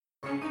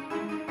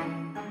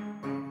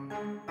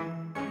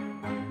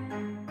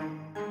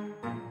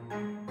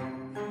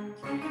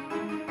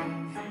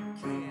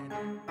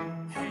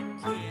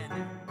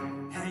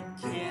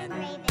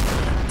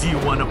Do you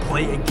wanna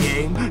play a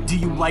game? Do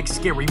you like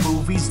scary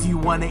movies? Do you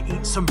wanna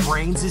eat some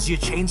brains? Is your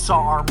chainsaw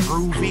arm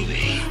groovy?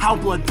 How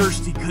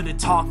bloodthirsty could a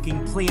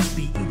talking plant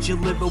be? Eat your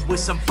liver with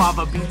some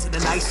fava beans and a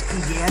nice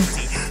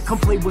Chianti. Come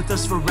play with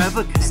us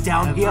forever, cause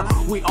down here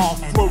we all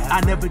float. I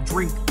never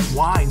drink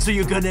wine, so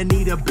you're gonna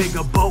need a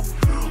bigger boat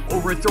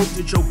or a throat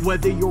to choke.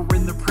 Whether you're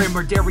in the prim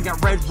or dairy,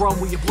 got red rum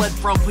where you bled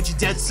from. Put your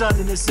dead son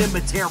in a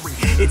cemetery.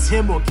 It's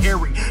him or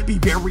Carrie. Be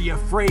very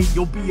afraid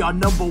you'll be our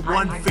number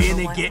one fan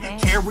and get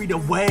carried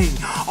away.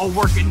 All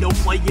work and no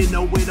play, you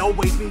know it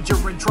always means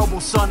you're in trouble,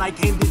 son. I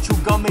came to chew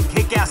gum and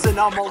kick ass and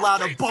I'm all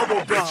out of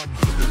bubble gum.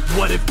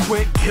 What if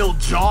Quint killed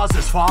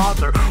Jaws'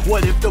 father?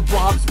 What if the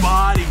Blob's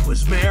body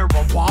was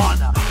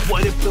marijuana?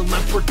 What if the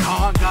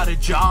leprechaun got a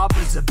job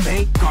as a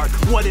bank guard?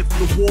 What if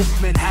the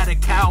Wolfman had a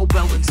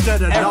cowbell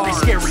instead of every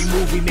scary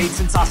movie made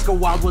since Oscar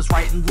Wilde was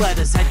writing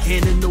letters had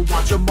canon to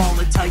watch them all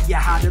and tell you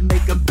how to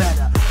make them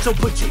better. So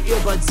put your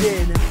earbuds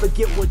in and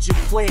forget what you're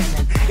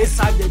planning. It's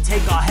time to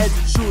take our heads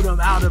and shoot them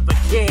out of a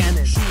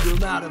cannon. Shoot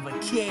them out of a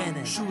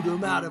cannon. Shoot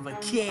them out of a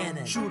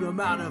cannon. Shoot them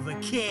out of a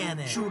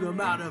cannon. Shoot them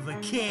out of a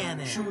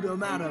cannon. Shoot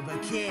them out of a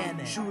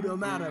cannon. Shoot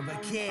them out of a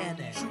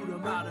cannon. Shoot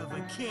them out of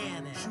a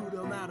cannon. Shoot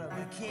them out of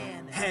a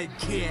cannon. Head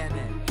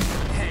cannon.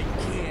 Head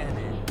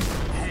cannon.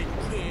 Head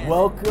cannon.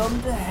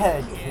 Welcome to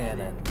Head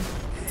Cannon.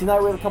 Tonight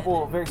we have a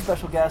couple of very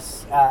special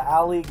guests.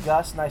 Ali,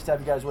 Gus, nice to have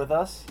you guys with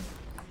us.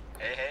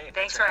 Hey.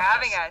 Thanks for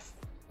having us.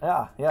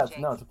 Yeah,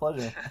 it's a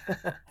pleasure.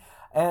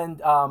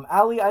 And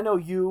Ali, I know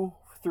you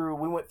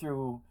we went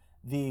through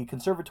the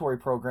conservatory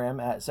program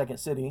at Second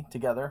City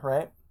together,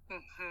 right?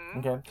 Mm-hmm.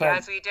 Okay.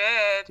 Yes, we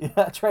did.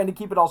 Yeah, trying to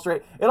keep it all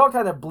straight. It all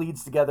kind of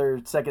bleeds together,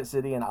 Second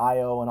City and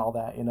IO and all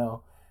that, you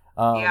know.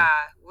 Yeah,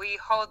 we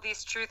hold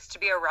these truths to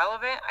be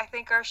irrelevant, I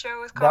think our show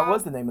was called. That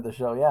was the name of the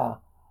show, yeah.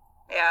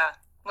 Yeah,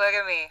 look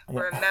at me,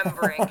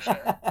 remembering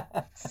shit.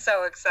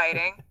 So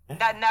exciting.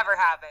 That never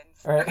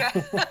happens. Right.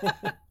 Okay?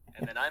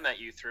 And then I met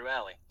you through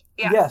Allie.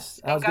 Yes,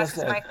 I and was Gus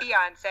gonna was say. my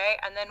fiance,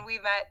 and then we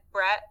met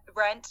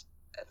Brent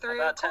through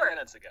About 10 court.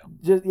 minutes ago.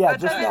 Just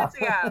About now. 10 minutes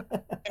ago.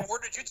 And where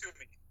did you two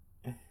meet?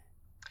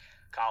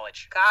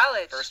 College.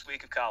 First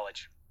week of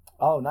college.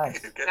 Oh,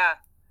 nice. Yeah.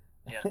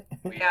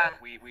 Yeah.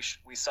 We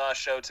saw a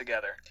show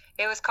together.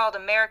 It was called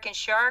American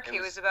Shark.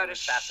 It was about it was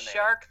a fascinating.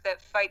 shark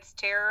that fights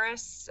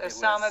terrorists, It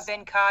Osama was-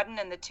 bin Laden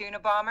and the tuna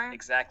bomber.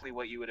 Exactly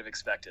what you would have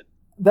expected.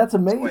 That's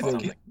Quite amazing.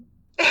 something.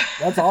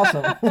 That's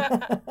awesome.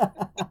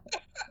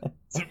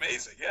 It's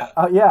amazing, yeah.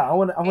 Yeah, I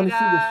want to see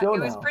the show It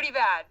now. was pretty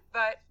bad,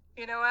 but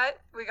you know what?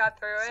 We got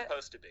through It's it.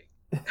 supposed to be.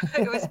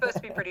 It was supposed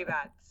to be pretty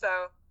bad,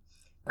 so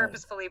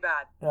purposefully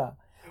bad. Yeah.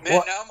 Man,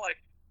 Well- now I'm like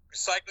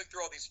recycling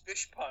through all these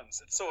fish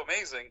puns. It's so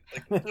amazing.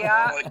 Like,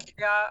 Yeah, I'm like,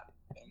 yeah.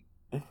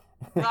 A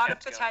lot of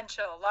Kept going.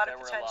 potential. A lot There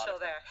of were a lot potential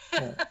of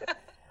there.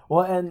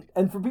 Well,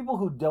 and for people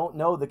who don't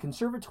know, the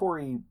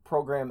conservatory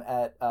program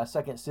at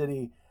Second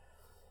City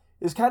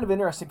is kind of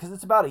interesting because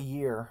it's about a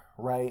year,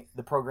 right?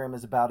 The program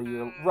is about a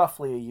year,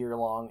 roughly a year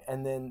long,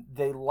 and then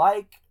they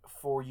like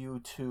for you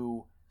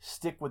to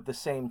stick with the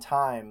same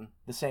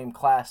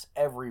class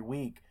every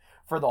week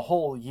for the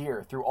whole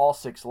year through all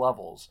 6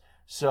 levels.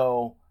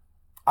 So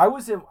I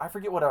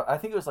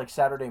think it was like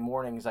Saturday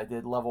mornings I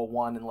did level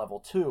 1 and level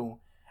 2,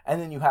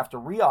 and then you have to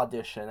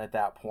re-audition at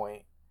that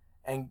point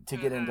and to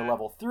get into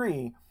level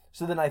 3.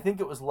 So then I think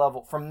it was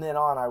from then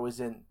on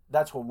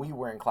that's when we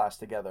were in class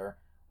together,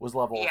 was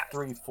level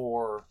 3,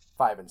 4,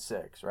 5, and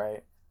 6,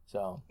 right?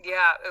 So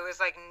Yeah, it was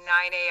like 9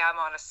 a.m.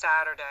 on a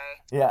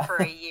Saturday for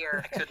a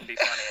year. I couldn't be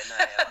funny at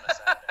 9 a.m. on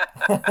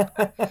a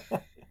Saturday.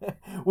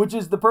 Which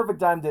is the perfect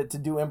time to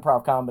do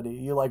improv comedy.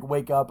 You like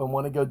wake up and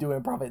want to go do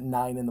improv at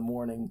 9 in the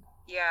morning.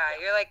 Yeah,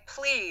 you're like,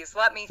 please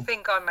let me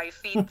think on my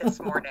feet this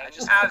morning. I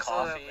just want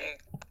Absolutely. coffee.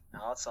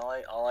 No, that's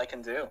all I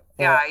can do.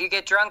 Yeah, you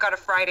get drunk on a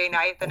Friday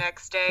night. The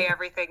next day,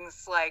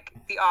 everything's like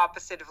the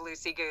opposite of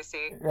loosey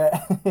goosey. Right.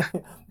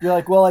 You're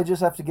like, well, I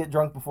just have to get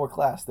drunk before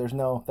class. That's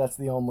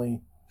the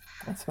only.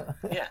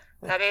 Yeah.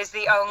 That is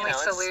the only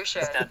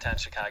solution. It's downtown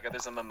Chicago.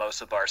 There's a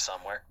mimosa bar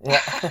somewhere.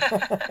 Yeah.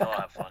 We'll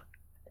have fun.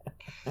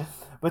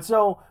 But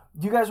so,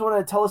 do you guys want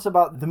to tell us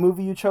about the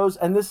movie you chose?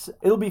 And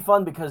it'll be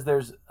fun because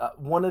there's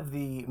one of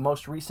the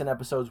most recent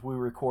episodes we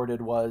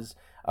recorded was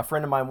a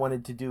friend of mine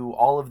wanted to do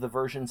all of the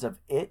versions of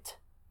It.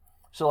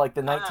 So like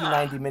the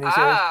 1990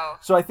 miniseries. Oh.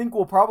 So I think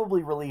we'll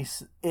probably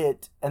release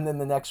It, and then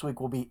the next week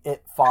will be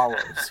It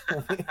Follows.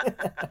 Perfect.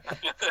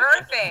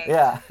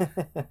 Yeah. We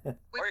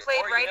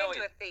played right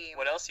into a theme.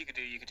 What else you could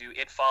do? You could do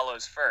It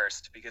Follows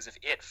first, because if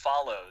It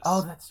follows,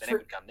 That's then true.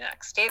 it would come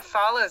next. It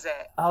follows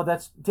it. Oh,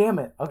 damn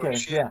it. Okay,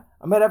 yeah.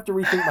 I might have to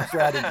rethink my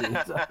strategy.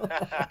 So.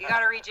 You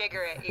gotta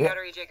rejigger it. You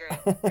gotta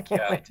rejigger it.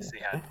 Can't wait to see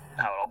how it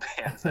all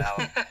pans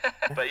out.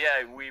 But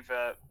yeah,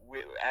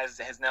 as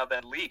has now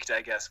been leaked,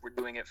 I guess we're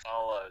doing It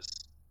Follows.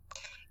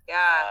 Yeah,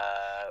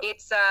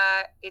 it's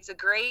a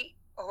great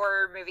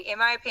horror movie, in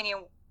my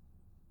opinion.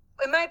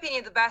 in my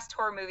opinion, the best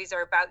horror movies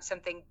are about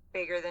something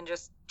bigger than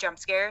just jump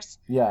scares.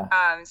 Yeah.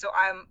 So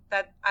I'm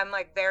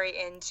like very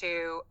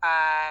into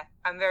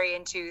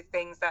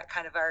things that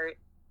kind of are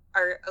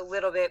a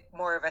little bit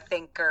more of a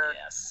thinker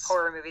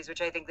horror movies,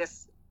 which I think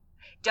this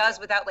does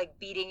without like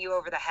beating you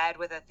over the head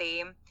with a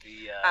theme.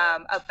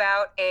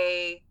 About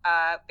a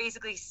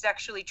basically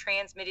sexually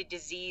transmitted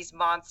disease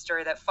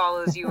monster that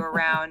follows you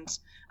around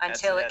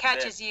until it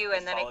catches you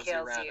and then it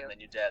kills you. And then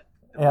you're dead.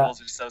 The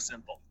rules are so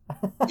simple.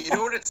 You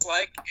know what it's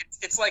like?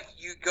 It's like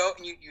you go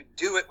and you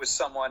do it with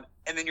someone,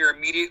 and then you're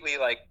immediately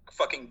like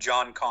fucking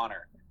John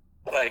Connor,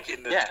 like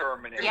in the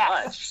Terminator.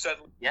 Yes. You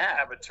suddenly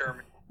have a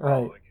Terminator.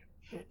 Right.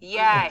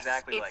 Yes,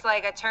 exactly it's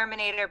like a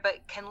Terminator,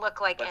 but can look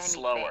like anything.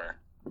 Slower.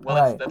 Well,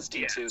 Right. that's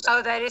T2.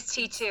 Oh, that is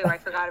T2. I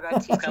forgot about T2.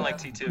 It's kind of like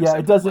T2. Yeah,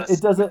 it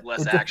doesn't.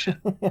 Less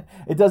action.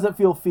 It doesn't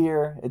feel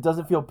fear. It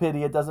doesn't feel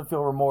pity. It doesn't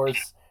feel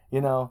remorse.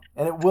 You know,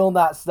 and it will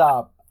not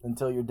stop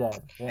until you're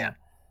dead. Yeah.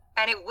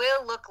 And it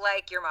will look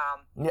like your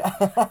mom. Yeah.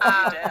 Or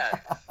your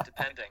dad,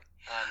 depending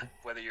on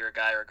whether you're a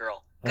guy or a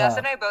girl. Gus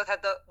and I both had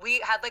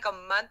we had like a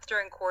month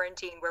during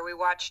quarantine where we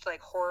watched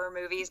like horror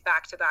movies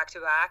back to back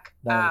to back.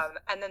 Nice.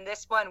 And then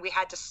this one we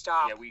had to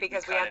stop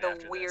because we had the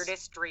after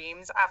weirdest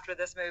dreams after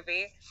this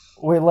movie.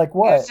 Wait, like It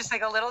what? was just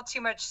like a little too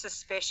much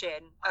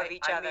suspicion of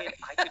each other. Mean,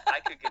 I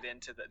could get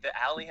into the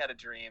Allie had a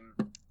dream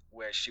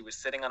where she was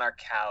sitting on our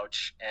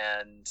couch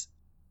and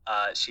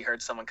she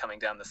heard someone coming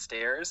down the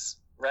stairs,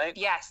 right?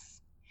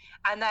 Yes.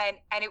 And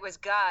it was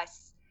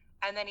Gus,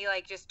 and then he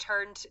like just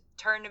turned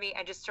to me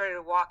and just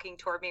started walking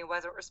toward me and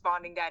wasn't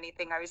responding to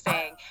anything I was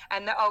saying.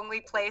 And the only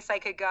place I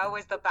could go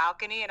was the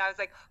balcony, and I was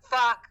like,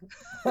 fuck.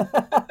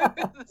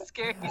 It was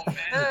scary. And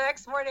the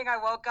next morning I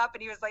woke up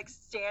and he was like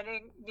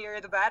standing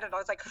near the bed, and I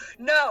was like,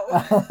 no,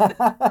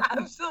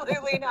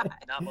 absolutely not.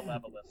 Not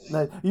malevolent.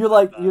 No, you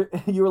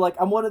were like,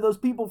 I'm one of those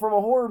people from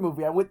a horror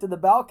movie. I went to the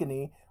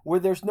balcony where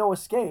there's no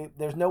escape.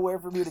 There's nowhere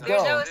for me to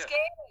There's go. no escape.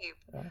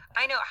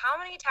 I know. How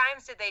many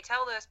times did they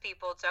tell those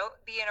people don't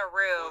be in a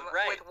room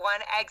with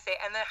one exit?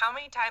 And then how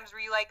many times were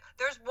you like,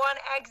 "There's one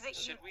exit,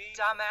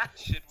 dumbass"?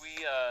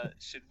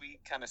 Should we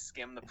kind of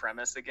skim the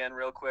premise again,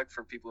 real quick,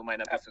 for people who might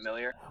not be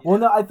familiar? Well,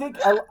 no, I think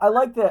I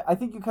like that. I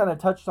think you kind of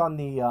touched on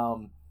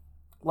the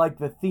like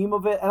the theme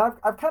of it, and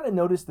I've kind of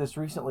noticed this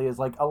recently. Is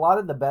like a lot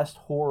of the best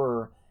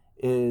horror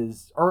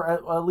is, or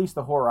at least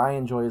the horror I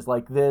enjoy, is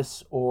like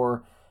this,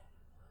 or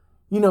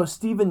you know,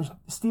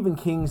 Stephen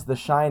King's The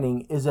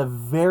Shining is a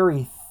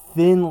very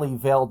thinly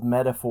veiled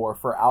metaphor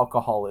for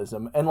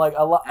alcoholism, and like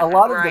a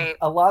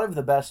lot of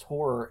the best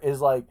horror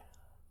is like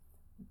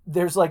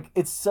there's like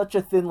it's such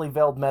a thinly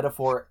veiled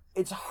metaphor.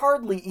 It's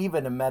hardly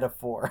even a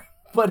metaphor,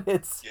 but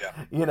it's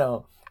you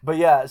know. But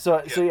yeah,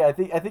 so yeah, I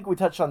think we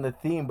touched on the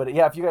theme, but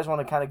yeah, if you guys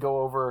want to kind of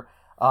go over,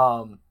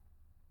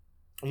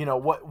 you know,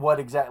 what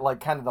exactly, like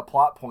kind of the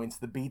plot points,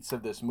 the beats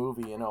of this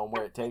movie, you know, and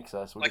where it takes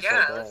us. We can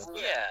start there.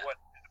 What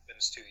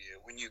happens to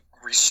you when you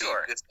receive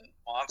this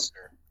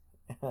monster?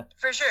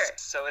 For sure.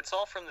 So it's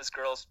all from this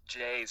girl's,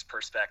 Jay's,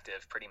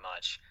 perspective, pretty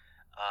much.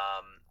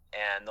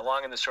 And the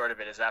long and the short of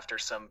it is, after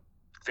some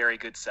very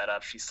good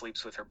setup, she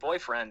sleeps with her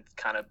boyfriend,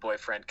 kind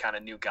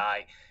of new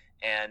guy,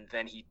 and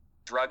then he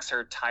drugs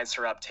her, ties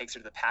her up, takes her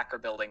to the Packer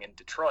building in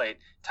Detroit,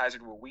 ties her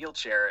to a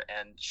wheelchair,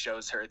 and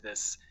shows her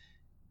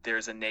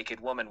there's a naked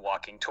woman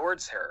walking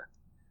towards her.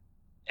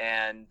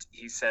 And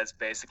he says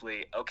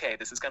basically, okay,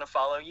 this is going to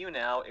follow you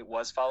now. It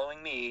was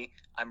following me.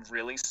 I'm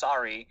really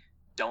sorry.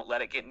 Don't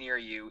let it get near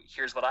you.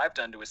 Here's what I've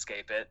done to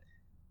escape it.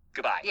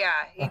 Goodbye. Yeah,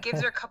 he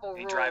gives her a couple rules.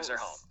 He drives her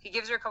home. He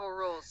gives her a couple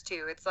rules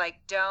too. It's like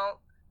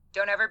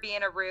don't ever be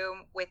in a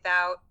room with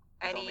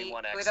only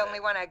one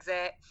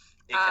exit.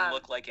 It can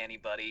look like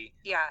anybody.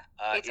 Yeah,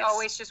 it's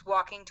always just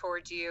walking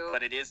towards you.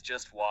 But it is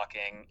just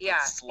walking. Yeah,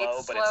 it's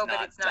slow, but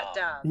it's not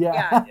dumb.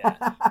 Yeah.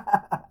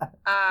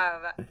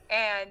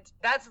 And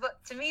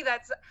to me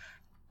that's.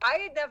 I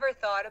had never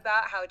thought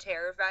about how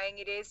terrifying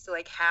it is to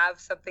like have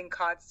something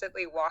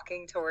constantly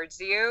walking towards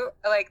you.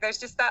 Like there's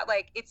just that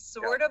like it's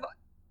sort of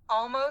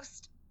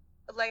almost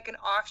like an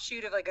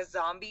offshoot of like a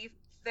zombie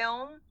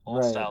film,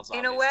 old style zombies,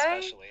 in a way,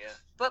 especially,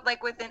 but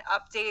like with an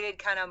updated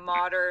kind of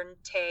modern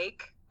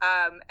take.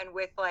 And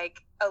with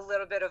like a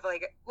little bit of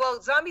like,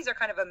 well, zombies are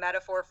kind of a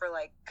metaphor for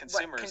like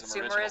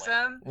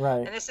consumerism,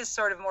 right? And this is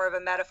sort of more of a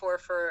metaphor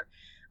for,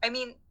 I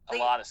mean, a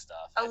lot of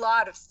stuff.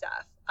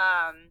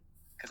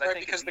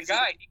 Because the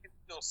guy, he can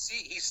still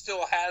see, he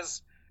still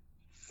has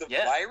the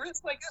virus.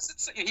 I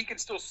guess he can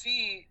still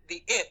see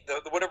the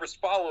whatever's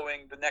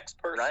following the next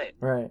person.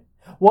 Right.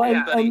 Well,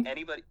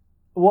 anybody.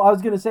 Well, I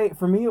was gonna say,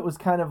 for me, it was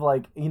kind of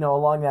like, you know,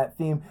 along that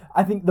theme.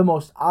 I think the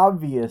most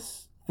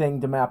obvious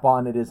thing to map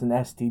on it is an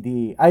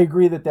STD. I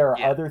agree that there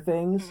are other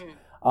things,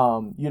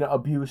 you know,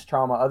 abuse,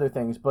 trauma, other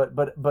things, but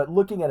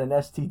looking at an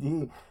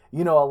STD,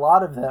 you know, a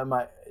lot of them,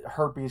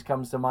 herpes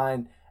comes to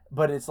mind,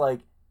 but it's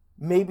like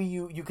maybe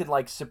you could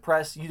like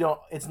suppress,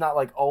 it's not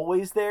like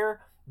always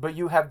there, but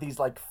you have these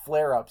like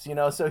flare-ups, you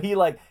know, so he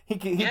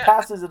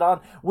passes it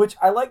on, which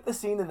I like the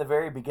scene in the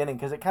very beginning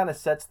because it kind of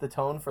sets the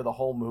tone for the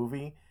whole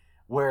movie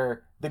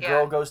where the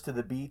girl goes to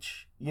the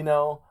beach, you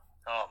know,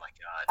 Oh my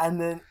god.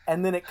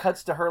 And then it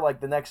cuts to her like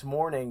the next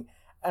morning,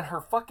 and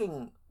her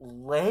fucking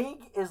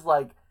leg is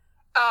like,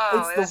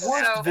 it's the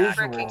worst so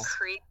visual. Freaking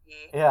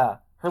creepy. Yeah,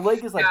 her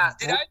leg is like. Yeah.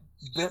 Did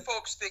you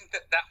folks think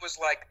that was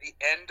like the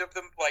end of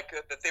them, like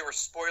that they were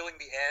spoiling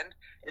the end?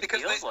 It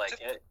feels like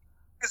it.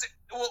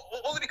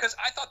 Only because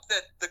I thought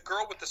that the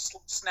girl with the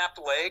snapped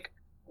leg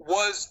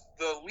was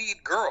the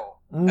lead girl.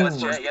 Yeah,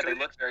 they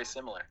look very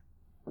similar.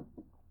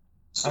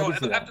 So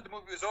after the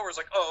movie was over, it's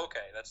like, oh,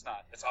 okay, that's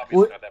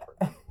obviously not that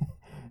person.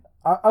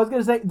 I was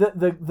gonna say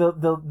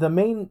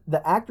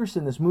the actress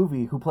in this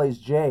movie who plays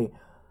Jay,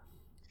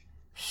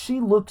 she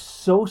looks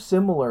so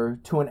similar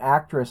to an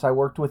actress I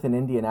worked with in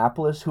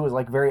Indianapolis who was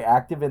like very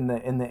active in the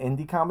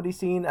indie comedy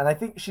scene, and I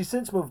think she's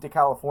since moved to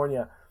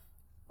California.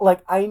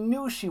 Like, I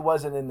knew she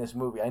wasn't in this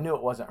movie. I knew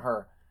it wasn't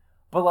her.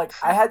 But like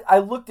I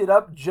looked it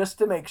up just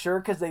to make sure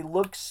because they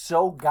look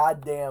so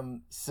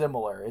goddamn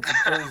similar.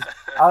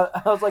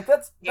 I was like,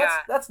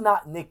 that's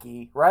not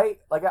Nikki, right?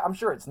 Like, I'm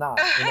sure it's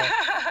not. You know?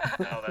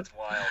 Oh, that's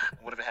wild.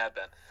 What if it had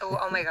been?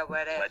 Oh my god,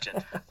 what if?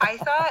 Legend. I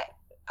thought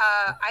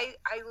I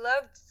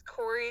loved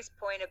Corey's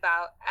point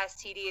about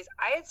STDs.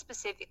 I had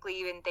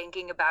specifically been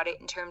thinking about it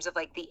in terms of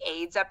like the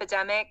AIDS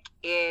epidemic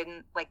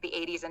in like the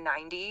 80s and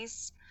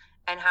 90s,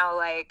 and how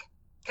like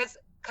because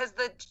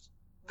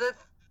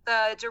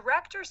the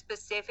director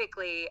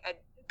specifically,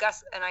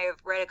 Gus and I have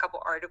read a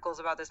couple articles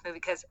about this movie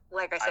because,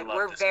 like I said,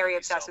 we're very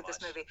obsessed with this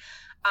movie.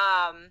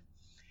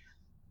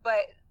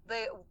 But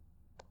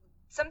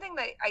something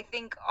that I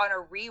think on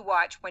a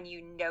rewatch, when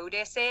you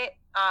notice it,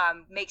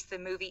 makes the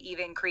movie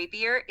even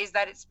creepier, is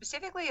that it's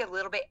specifically a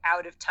little bit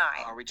out of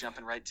time. Are we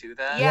jumping right to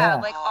that? Yeah,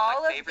 like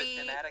all of the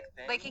thematic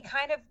thing. Like he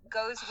kind of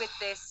goes with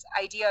this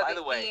idea of By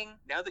the way,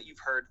 now that you've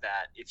heard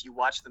that, if you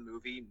watch the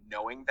movie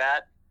knowing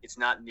that, it's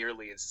not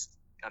nearly as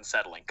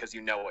unsettling because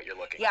you know what you're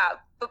looking for.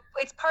 But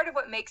it's part of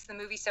what makes the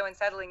movie so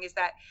unsettling is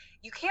that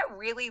you can't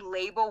really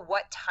label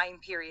what time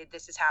period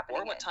this is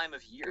happening or what time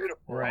of year.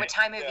 Right. What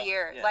time of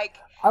year. Yeah. Like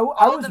I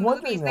all was the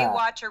movies they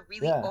watch are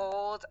really Yeah.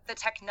 old. The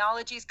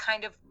technology's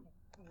kind of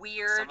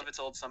weird. Some of it's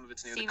old, some of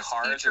it's new. The Seems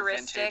cars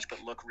futuristic. are vintage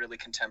but look really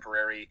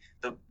contemporary.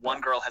 The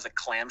one girl has a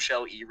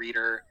clamshell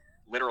e-reader,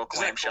 literal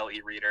clamshell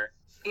e-reader.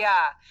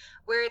 Yeah.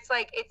 Where it's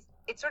like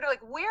it's sort of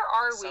like, where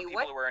are Some we?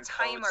 people What are wearing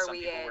time coats, are some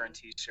we people in? wearing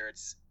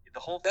t-shirts. The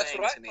whole That's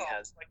thing what I to me thought.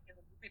 has Like in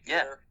the movie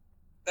theater,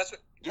 that's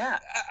what. Yeah.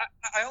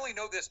 I only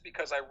know this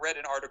because I read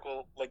an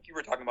article like you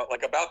were talking about,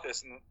 like about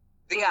this, and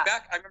thinking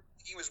back, I remember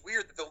it was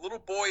weird that the little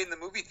boy in the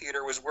movie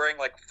theater was wearing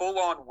like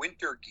full-on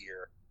winter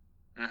gear.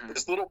 Mm-hmm.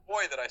 This little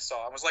boy that I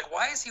saw, I was like,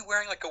 why is he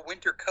wearing like a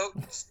winter coat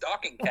and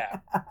stocking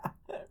cap?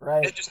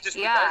 Right. It just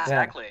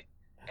exactly.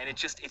 And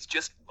it's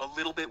just a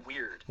little bit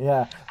weird.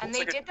 Yeah. And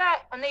they did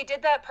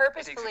that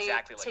purposefully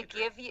exactly like to a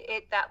dream. give you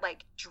it that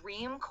like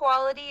dream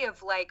quality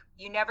of like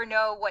you never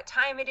know what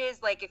time it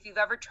is. Like if you've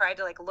ever tried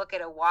to like look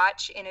at a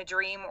watch in a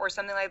dream or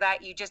something like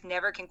that, you just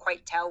never can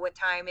quite tell what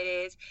time it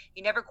is.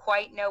 You never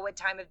quite know what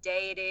time of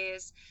day it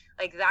is.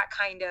 Like that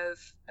kind of.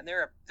 And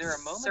there are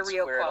moments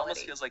surreal where quality. it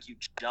almost feels like you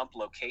jump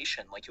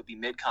location, like you'll be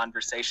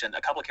mid-conversation.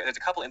 There's a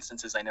couple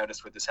instances I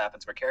noticed where this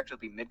happens, where characters will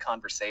be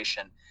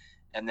mid-conversation,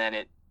 and then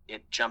it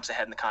jumps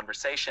ahead in the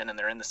conversation, and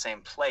they're in the same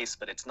place,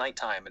 but it's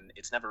nighttime, and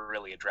it's never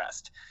really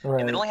addressed.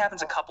 Right. And it only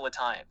happens a couple of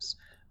times,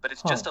 but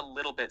it's just a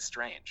little bit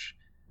strange.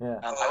 Yeah.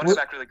 I want to go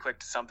back really quick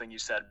to something you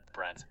said,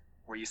 Brent,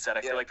 where you said,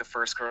 I feel like the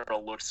first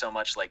girl looked so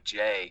much like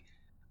Jay.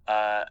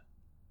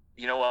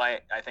 You know what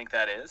I think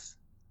that is?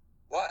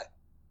 What?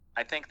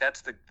 I think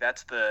that's the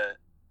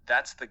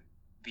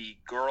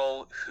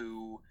girl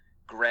who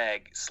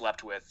Greg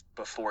slept with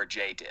before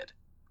Jay did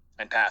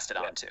and passed it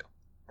on to,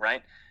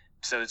 right?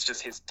 So it's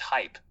just his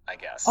type, I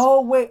guess.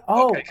 Oh wait.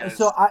 Oh, Okay,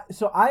 so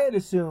I had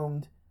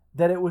assumed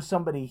that it was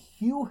somebody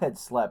Hugh had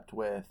slept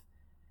with.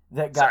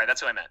 That got... Sorry,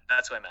 that's what I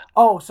meant.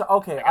 Oh, so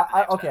okay.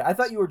 I I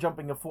thought you were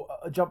jumping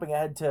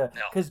ahead to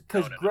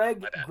because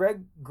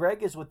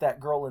Greg is with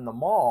that girl in the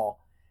mall,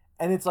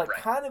 and it's like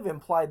kind of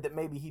implied that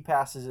maybe he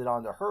passes it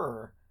on to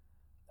her.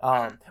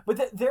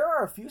 But there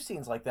are a few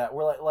scenes like that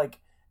where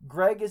like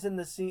Greg is in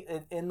the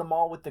scene in the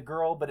mall with the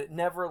girl, but it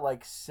never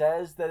like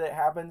says that it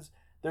happens.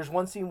 There's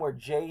one scene where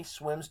Jay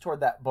swims toward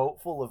that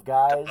boat full of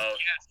guys,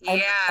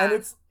 and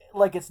it's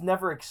like it's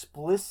never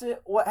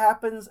explicit what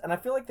happens. And I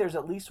feel like there's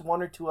at least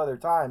one or two other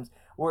times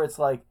where it's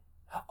like,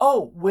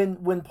 oh,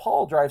 when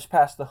Paul drives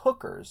past the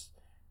hookers,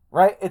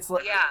 right? It's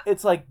like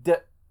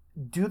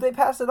do they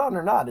pass it on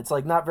or not? It's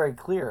like not very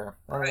clear.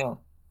 I don't know.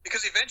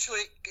 Because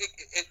eventually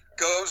it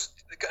goes.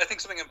 I think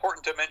something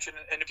important to mention,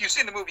 and if you've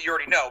seen the movie, you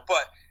already know.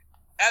 But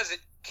as it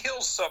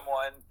kills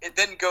someone, it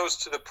then goes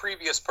to the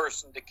previous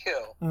person to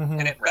kill,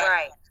 and it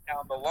backs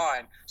down the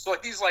line. So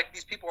like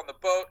these people on the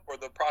boat or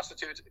the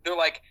prostitutes, they're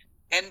like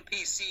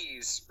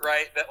NPCs,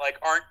 right? That like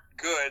aren't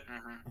good.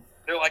 Mm-hmm.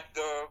 They're like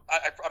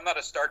I'm not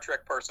a Star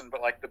Trek person,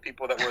 but like the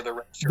people that wear the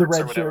red shirts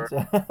or whatever.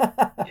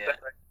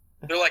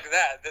 They're like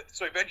that.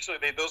 So eventually,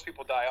 those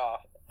people die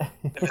off.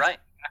 Right.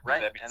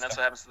 And that's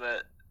what happens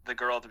to the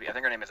girl at the beginning. I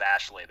think her name is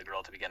Ashley, the girl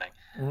at the beginning.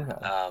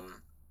 Okay.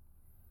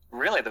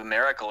 Really, the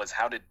miracle is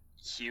how did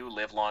Hugh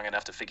live long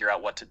enough to figure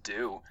out what to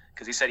do,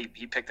 because he said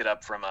he picked it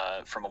up from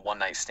a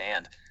one-night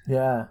stand.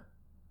 Yeah.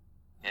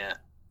 Yeah.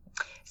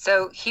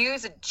 So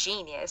Hugh's a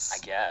genius,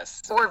 I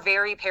guess, or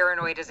very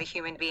paranoid as a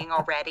human being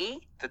already.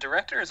 The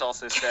director has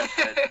also said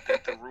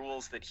that the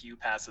rules that Hugh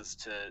passes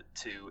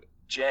to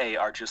Jay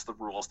are just the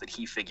rules that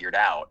he figured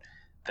out,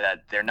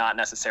 that they're not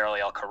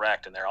necessarily all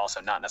correct, and they're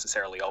also not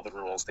necessarily all the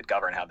rules that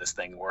govern how this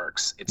thing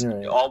works. It's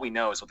all we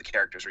know is what the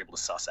characters are able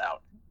to suss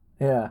out.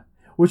 Yeah,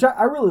 which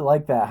I really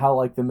like that, how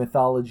like the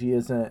mythology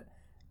isn't,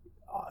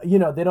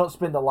 they don't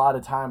spend a lot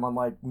of time on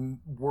like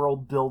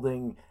world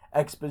building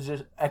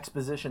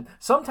exposition.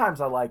 Sometimes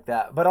I like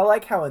that, but I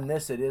like how in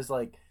this it is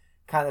like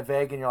kind of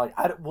vague, and you're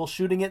like, will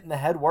shooting it in the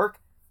head work?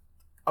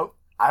 Oh,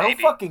 I don't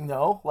fucking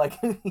know. Like,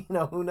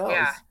 who knows?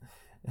 Yeah.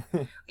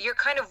 You're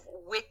kind of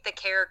with the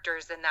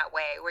characters in that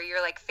way, where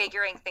you're like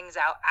figuring things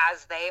out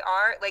as they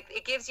are. Like,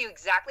 it gives you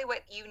exactly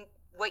what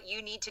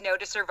you need to know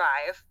to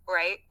survive,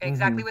 right?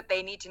 Exactly what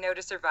they need to know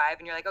to survive,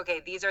 and you're like,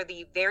 okay, these are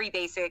the very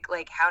basic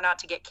like how not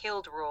to get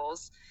killed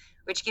rules,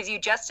 which gives you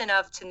just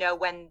enough to know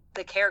when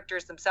the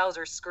characters themselves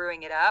are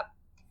screwing it up,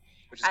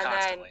 which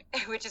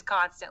is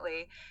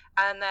constantly.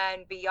 And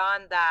then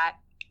beyond that,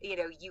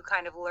 you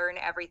kind of learn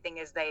everything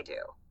as they do.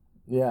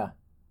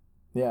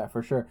 Yeah,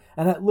 for sure.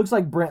 And it looks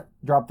like Brent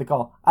dropped the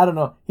call. I don't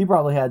know. He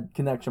probably had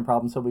connection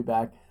problems. He'll be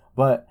back.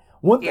 But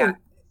one thing,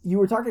 you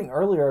were talking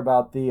earlier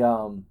about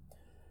the,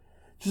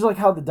 just like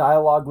how the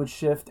dialogue would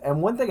shift.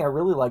 And one thing I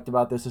really liked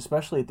about this,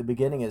 especially at the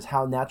beginning, is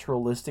how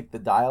naturalistic the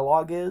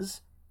dialogue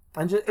is.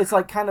 And just, it's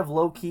like kind of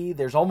low key.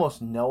 There's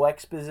almost no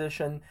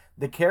exposition.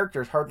 The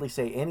characters hardly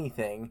say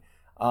anything.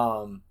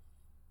 And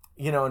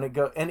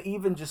and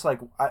even just like,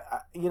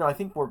 I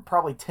think we're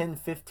probably 10,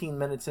 15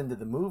 minutes into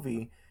the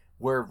movie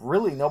where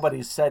really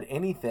nobody's said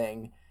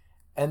anything.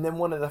 And then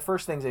one of the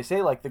first things they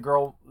say, like the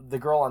girl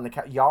on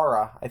the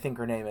Yara, I think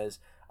her name is,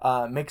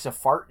 makes a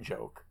fart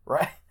joke,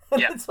 right?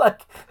 Yeah. It's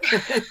like,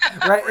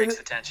 right? Breaks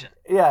attention.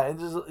 Yeah. And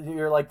just,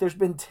 you're like, there's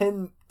been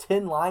 10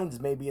 lines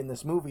maybe in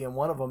this movie, and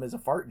one of them is a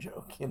fart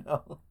joke,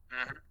 Mm-hmm.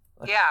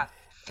 Yeah.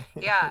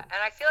 Yeah.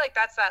 And I feel like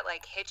that's that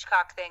like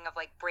Hitchcock thing of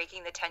like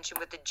breaking the tension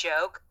with the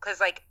joke. 'Cause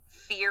like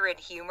fear and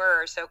humor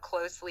are so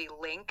closely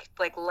linked,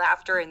 like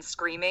laughter and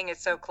screaming is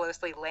so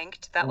closely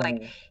linked that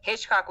like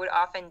Hitchcock would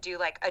often do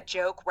like a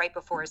joke right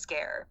before a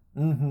scare,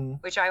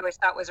 which I always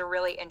thought was a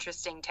really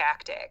interesting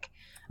tactic.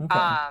 Okay.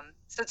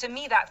 So to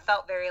me, that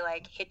felt very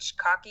like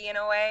Hitchcocky in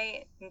a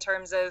way, in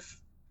terms of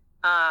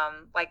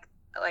like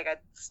a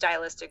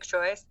stylistic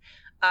choice.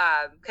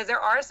 Because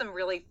there are some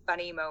really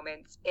funny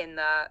moments in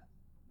the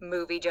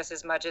movie just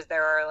as much as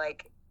there are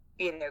like,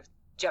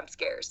 jump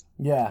scares.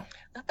 Yeah.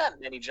 Not that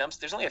many jumps.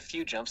 There's only a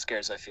few jump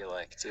scares, I feel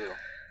like, too.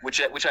 Which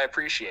I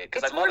appreciate,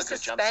 because I love a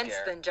good jump scare. It's more suspense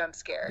than jump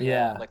scare.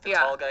 Yeah. Like the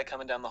tall guy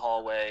coming down the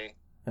hallway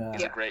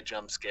is a great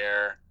jump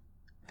scare.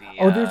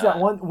 There's that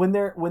one when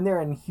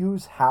they're in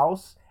Hugh's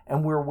house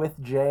and we're with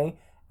Jay,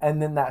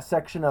 and then that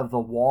section of the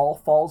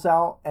wall falls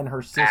out, and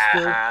her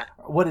sister,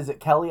 what is it,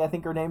 Kelly, I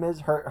think her name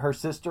is, her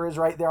sister is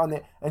right there on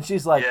the, and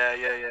she's like,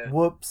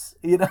 whoops,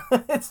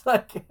 it's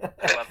like,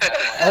 I love that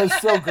one. That was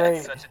so great.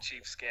 It's such a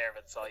cheap scare,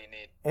 but it's all you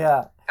need.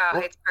 Yeah.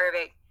 It's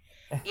perfect.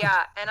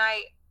 Yeah, and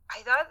I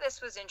thought this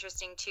was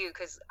interesting too,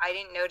 because I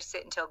didn't notice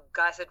it until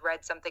Gus had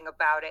read something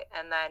about it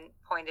and then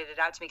pointed it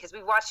out to me, because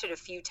we've watched it a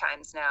few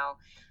times now.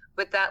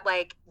 But that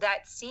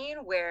scene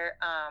where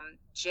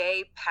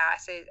Jay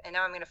passes, and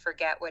now I'm going to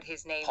forget what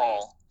his name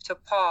is, to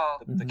Paul.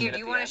 Do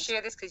you want to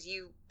share this, because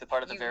the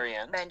part at the very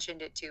end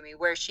mentioned it to me,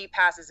 where she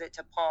passes it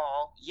to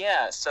Paul?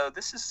 Yeah. So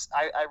this is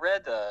I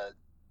read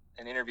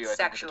an interview I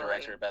think with the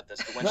director about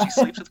this, but when she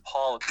sleeps with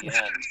Paul at the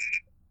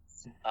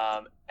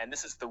end, and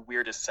this is the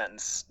weirdest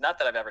sentence, not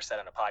that I've ever said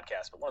on a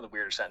podcast, but one of the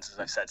weirder sentences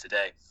I've said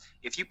today.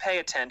 If you pay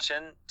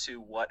attention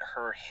to what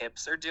her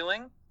hips are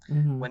doing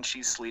when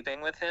she's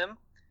sleeping with him,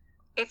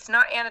 it's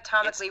not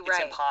anatomically right.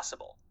 It's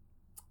impossible.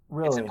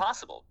 Really? It's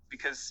impossible,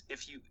 because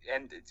if you,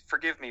 and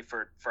forgive me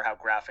for how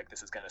graphic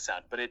this is going to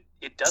sound, but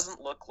it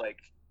doesn't look like,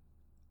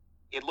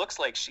 it looks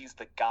like she's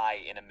the guy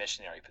in a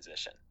missionary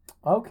position.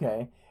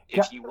 Okay.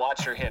 If you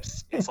watch her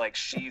hips, it's like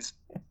she's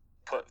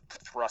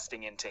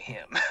thrusting into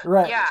him.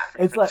 Right. Yeah.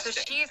 It's like, so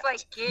she's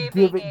like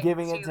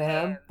giving it to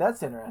him.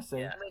 That's interesting.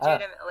 Yeah.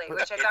 Legitimately,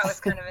 which I thought was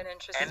kind of an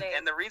interesting.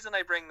 And the reason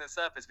I bring this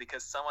up is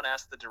because someone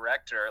asked the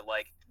director,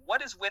 like,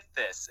 what is with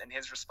this? And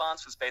his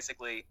response was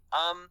basically,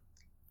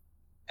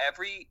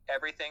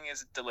 everything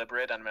is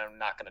deliberate, and I'm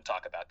not going to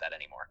talk about that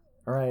anymore.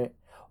 Right.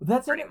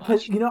 That's it,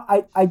 because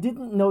I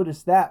didn't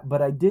notice that,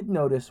 but I did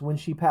notice when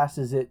she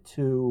passes it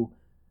to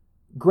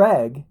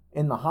Greg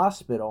in the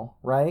hospital,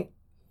 right?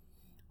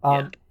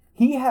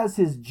 He has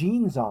his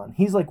jeans on.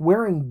 He's like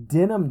wearing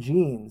denim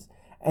jeans,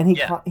 and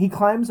he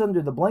climbs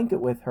under the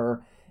blanket with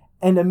her,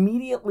 and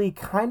immediately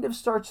kind of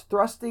starts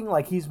thrusting,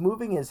 like he's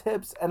moving his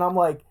hips, and I'm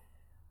like,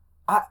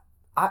 I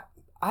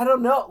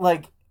don't know,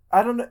 like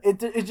I don't know,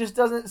 it just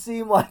doesn't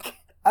seem like,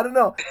 I don't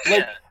know,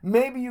 like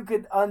maybe you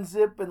could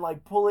unzip and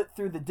like pull it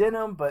through the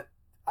denim, but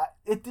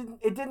it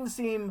didn't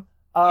seem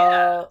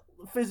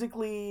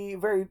physically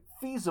very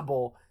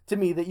feasible to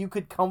me that you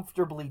could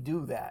comfortably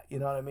do that. You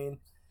know what I mean?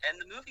 And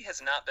the movie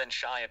has not been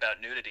shy about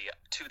nudity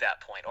to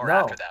that point or No.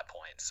 after that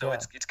point. So Yeah.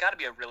 it's got to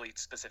be a really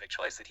specific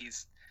choice that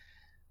he's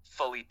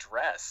fully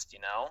dressed, you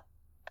know?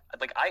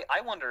 Like,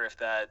 I wonder if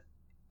that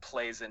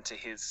plays into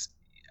his...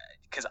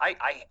 Because I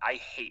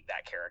hate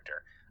that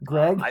character.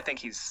 Greg? I think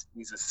he's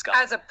a scum.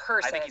 As a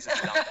person. I think he's a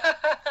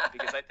scumbag.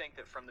 Because I think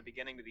that from the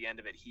beginning to the end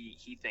of it,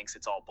 he thinks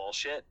it's all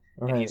bullshit,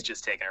 and he's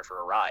just taking her for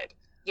a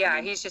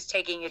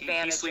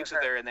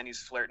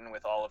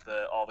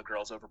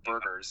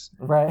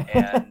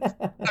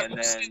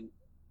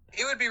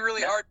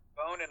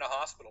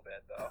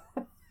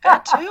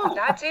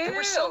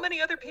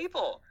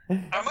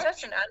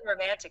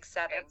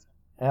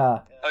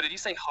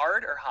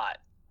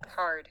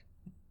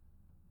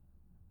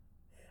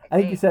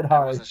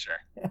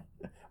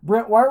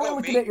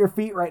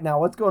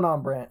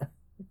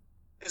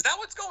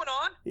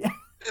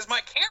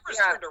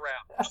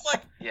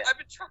I've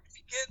been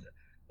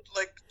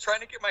trying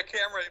to get my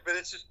camera, but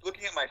it's just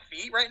looking at my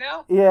feet right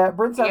now. Yeah,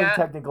 Brent's having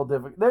technical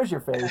difficulties. There's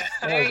your face.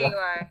 There you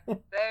are.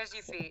 There's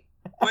your feet.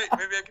 Wait,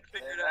 maybe I can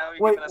figure it out.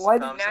 Wait, why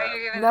did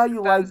now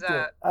you liked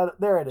up. it?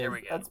 There it is. There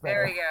we go. That's better.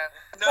 There we go.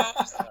 No,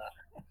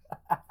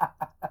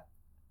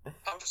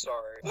 I'm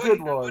sorry. Good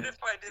Lord. What if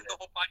I did the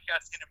whole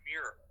podcast in a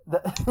mirror?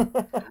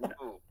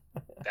 Ooh,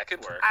 that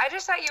could work. I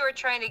just thought you were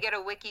trying to get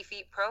a Wiki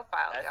Feet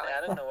profile going.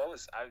 I didn't know what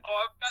was... I've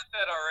got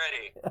that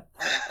already.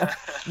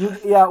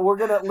 Yeah, we're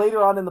gonna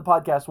later on in the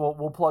podcast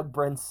we'll plug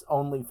Brent's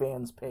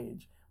OnlyFans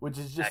page, which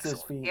is just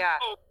his feet. Yeah.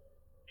 Oh,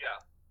 yeah.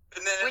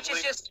 And then Which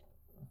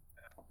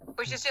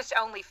is just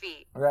only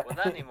feet. Right. Well,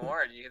 not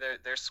anymore.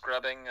 They're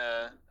scrubbing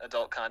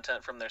adult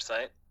content from their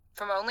site.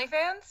 From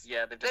OnlyFans?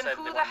 Yeah, they've Then decided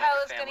who they the want to hell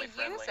make is it going to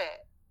family use friendly.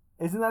 it?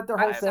 Isn't that their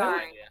whole I'm thing?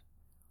 sorry.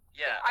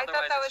 Yeah, I thought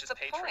otherwise that it's was just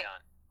the point.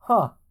 Patreon.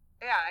 Huh.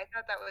 Yeah, I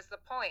thought that was the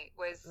point.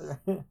 Was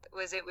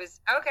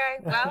okay?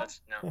 Well,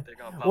 No, they're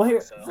going public. Well,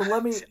 here, so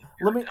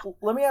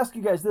let me ask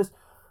you guys this.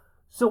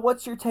 So,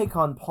 what's your take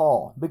on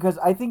Paul? Because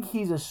I think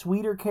he's a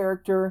sweeter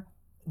character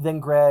than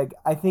Greg.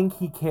 I think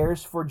he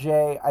cares for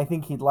Jay. I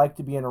think he'd like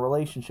to be in a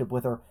relationship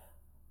with her.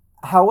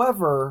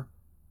 However,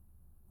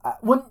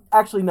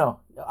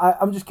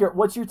 I'm just curious.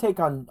 What's your take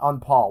on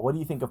Paul? What do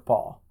you think of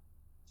Paul?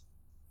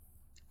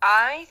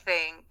 I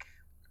think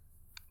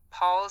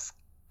Paul's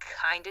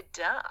kind of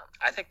dumb.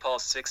 I think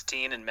Paul's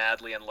 16 and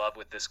madly in love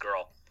with this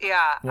girl.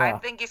 Yeah, I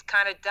think he's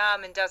kind of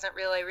dumb and doesn't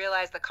really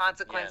realize the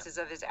consequences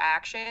of his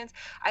actions.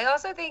 I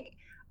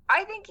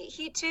think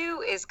he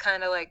too is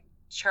kind of like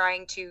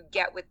trying to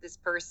get with this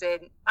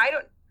person. I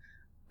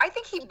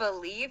think he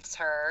believes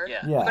her,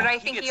 but I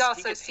think he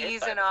also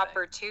sees an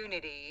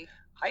opportunity.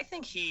 I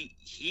think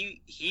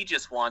he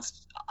just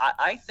wants...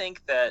 I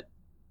think that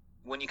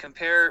when you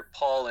compare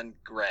Paul and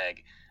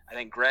Greg, I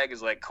think Greg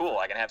is like, cool,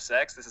 I can have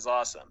sex, this is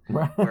awesome.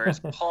 Right.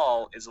 Whereas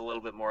Paul is a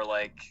little bit more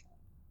like,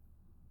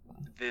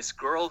 this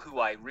girl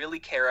who I really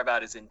care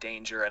about is in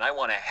danger, and I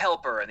want to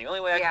help her, and the only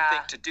way I can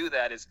think to do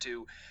that is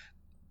to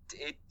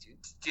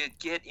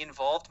get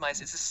involved.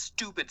 It's a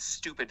stupid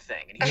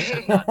thing, and he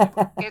should not do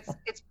it.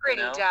 It's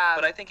pretty dumb.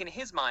 But I think in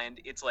his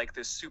mind, it's like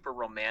this super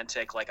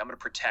romantic, like, I'm going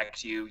to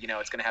protect you,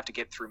 it's going to have to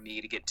get through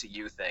me to get to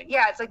you thing.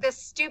 Yeah, it's like this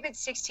stupid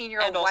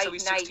 16-year-old white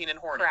he's knight 16 and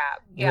horny.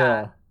 crap.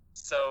 Yeah.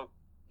 So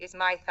is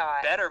my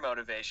thought. Better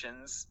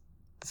motivations.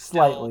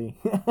 Slightly.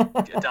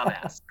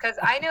 Dumbass. Because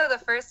I know the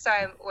first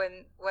time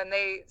when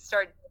they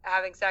start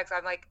having sex,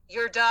 I'm like,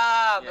 you're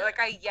dumb. Yeah. Like,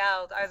 I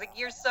yelled. I was like,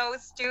 you're so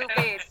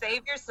stupid.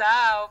 Save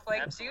yourself.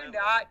 Like, Absolutely. do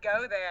not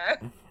go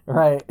there.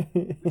 Right.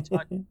 We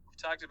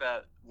talked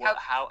about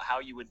how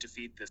you would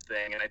defeat this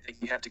thing, and I think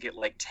you have to get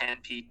like 10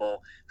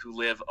 people who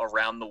live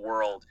around the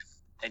world,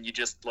 and you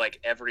just like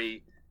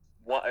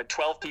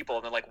 12 people,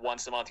 and then like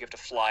once a month you have to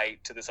fly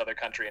to this other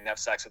country and have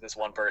sex with this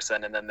one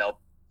person, and then they'll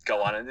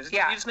go on, and you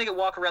just make it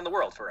walk around the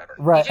world forever.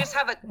 Right. You just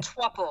have a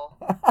twuple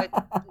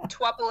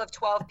of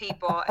 12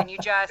 people, and you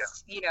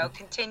just,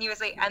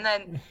 continuously, and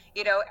then,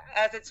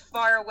 as it's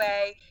far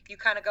away, you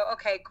kind of go,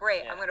 okay,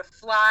 great, I'm going to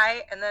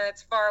fly, and then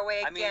it's far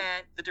away again. I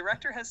mean, the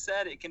director has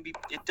said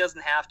it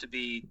doesn't have to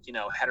be,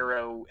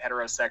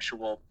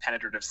 heterosexual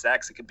penetrative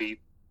sex. It could be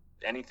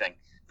anything,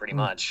 pretty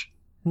much.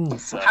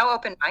 So, how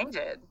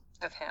open-minded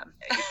of him.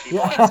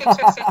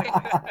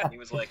 He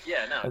was like,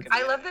 yeah, no.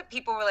 I love that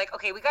people were like,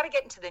 okay, we got to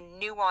get into the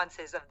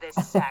nuances of this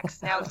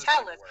sex. Now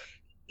tell us,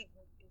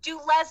 do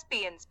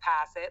lesbians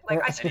pass it? Like,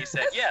 and he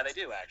said, yeah, they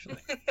do,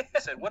 actually. He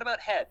said, what about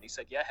head? And he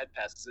said, yeah, head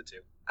passes it too.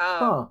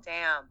 Oh,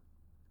 damn.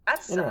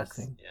 That sucks.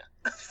 Interesting.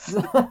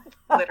 Yeah.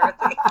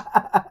 Literally.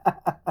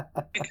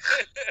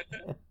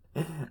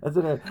 That's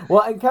interesting.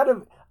 Well, and kind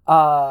of,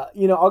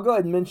 I'll go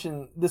ahead and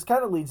mention, this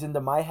kind of leads into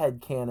my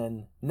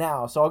headcanon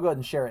now, so I'll go ahead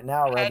and share it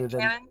now rather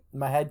than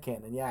my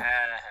headcanon,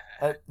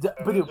 yeah.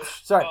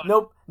 Sorry,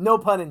 no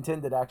pun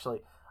intended,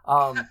 actually.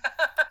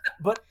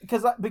 But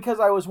because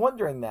I was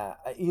wondering that,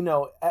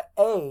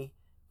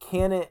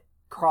 can it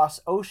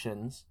cross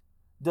oceans?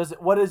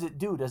 What does it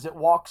do? Does it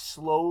walk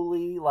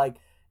slowly, like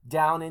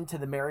down into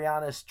the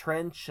Marianas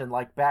Trench and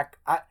like back?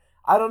 I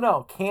don't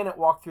know. Can it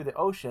walk through the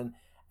ocean?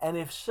 And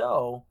if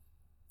so,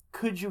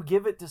 could you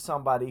give it to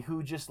somebody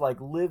who just like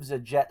lives a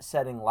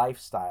jet-setting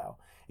lifestyle?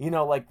 You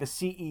know, like the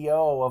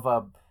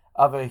CEO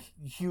of a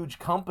huge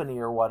company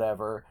or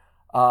whatever.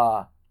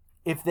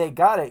 If they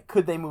got it,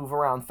 could they move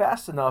around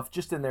fast enough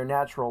just in their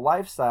natural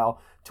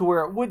lifestyle to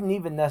where it wouldn't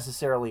even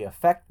necessarily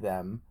affect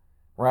them,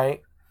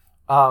 right?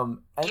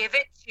 Give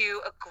it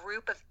to a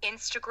group of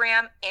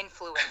Instagram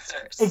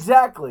influencers.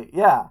 Exactly.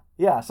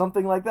 Yeah,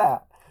 something like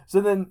that.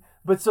 So then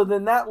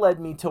that led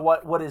me to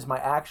what is my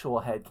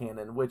actual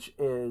headcanon, which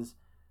is,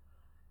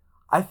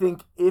 I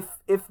think if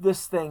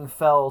this thing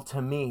fell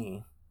to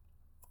me,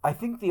 I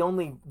think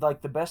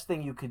the best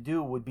thing you could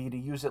do would be to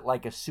use it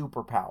like a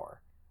superpower,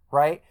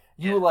 right?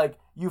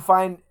 You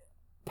find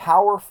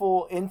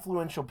powerful,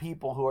 influential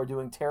people who are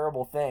doing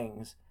terrible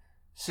things,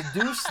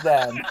 seduce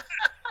them,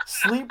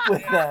 sleep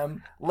with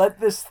them, let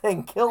this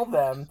thing kill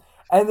them,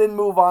 and then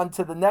move on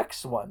to the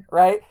next one,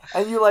 right?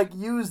 And you like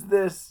use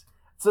this.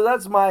 So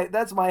that's my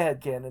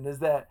headcanon, is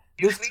that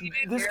this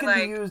can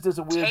be used as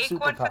a weird superpower. Take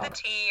one for the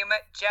team,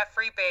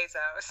 Jeffrey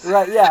Bezos.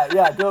 Right?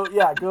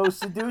 Yeah. Go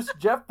seduce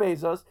Jeff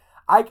Bezos.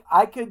 I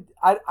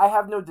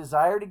have no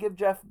desire to give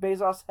Jeff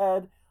Bezos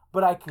head,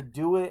 but I could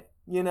do it.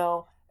 You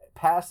know,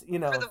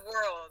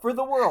 for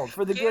the world,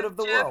 for the good of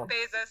the world. Jeff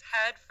Bezos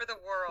head for the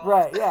world.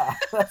 Right? Yeah.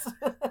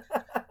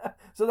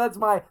 So that's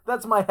my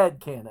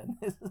headcanon.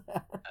 I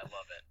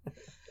love it.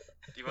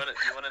 Do you want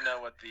to know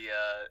what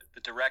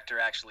the director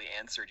actually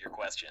answered your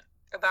question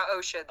about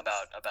Oceans?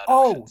 About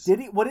Oceans. Did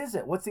he? What is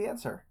it? What's the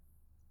answer?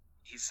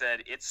 He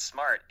said it's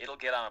smart. It'll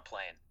get on a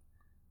plane.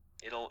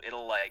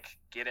 It'll like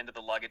get into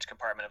the luggage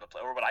compartment of a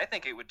plane. Or what I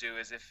think it would do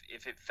is if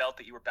it felt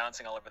that you were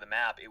bouncing all over the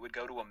map, it would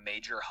go to a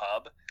major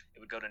hub. It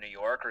would go to New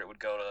York, or it would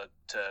go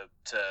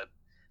to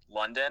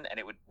London, and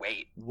it would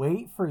wait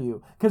for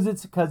you because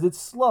it's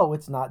slow.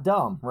 It's not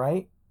dumb,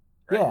 right?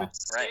 Yeah,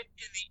 right.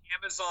 In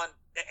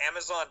the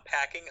Amazon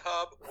packing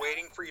hub,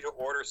 waiting for you to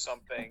order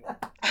something.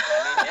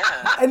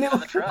 I mean, yeah.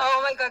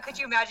 Oh my God! Could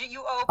you imagine?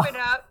 You open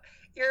up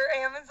your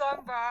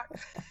Amazon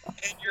box,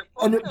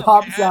 and it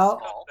pops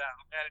out.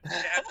 And it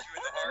stabs you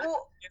in the heart.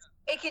 Well,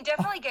 it can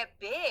definitely get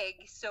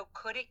big. So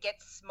could it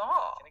get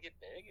small? Can it get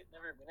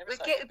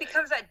big? It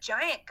becomes that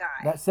giant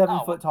guy. That 7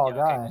 foot tall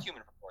guy.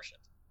 Human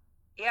proportions.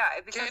 Yeah,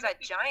 it becomes that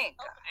giant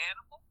guy.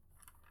 Animal?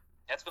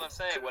 That's what I'm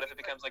saying. What if it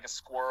becomes like a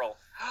squirrel?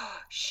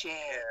 Shit.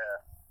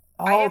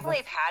 Yeah. I definitely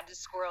have had a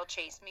squirrel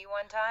chase me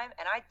one time,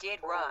 and I did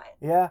run.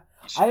 Yeah,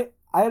 I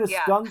had a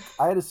skunk.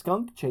 I had a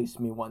skunk chase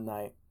me one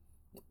night.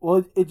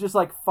 Well, it just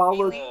like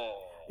followed. Really?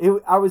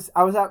 I was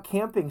out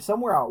camping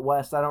somewhere out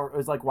west. It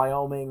was like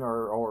Wyoming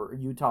or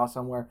Utah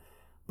somewhere,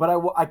 but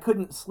I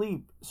couldn't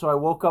sleep, so I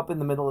woke up in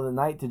the middle of the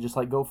night to just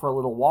like go for a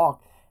little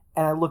walk,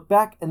 and I look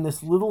back and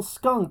this little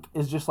skunk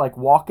is just like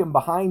walking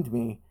behind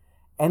me,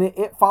 and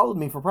it followed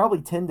me for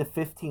probably 10 to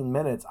 15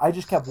 minutes. I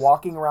just kept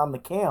walking around the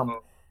camp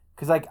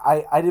because like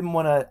I didn't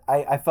want to.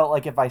 I felt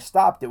like if I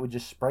stopped, it would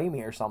just spray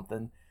me or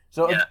something.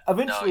 So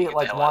eventually it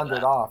like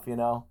wandered off, you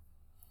know.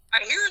 I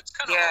hear it's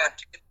kind of hard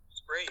to get to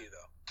spray you though.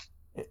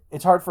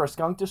 It's hard for a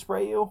skunk to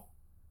spray you?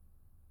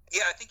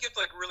 Yeah, I think you have to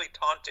like really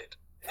taunt it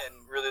and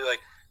really like.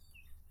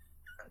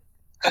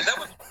 That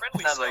was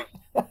friendly skunk.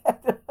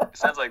 It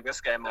sounds like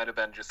this guy might have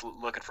been just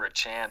looking for a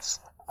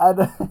chance. I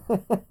don't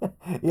know.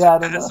 It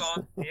was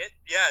gonna.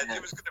 Yeah. And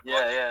it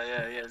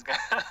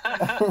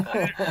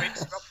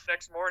wakes up the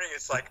next morning.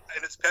 It's like,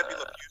 and it's Pepe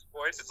Le Pew's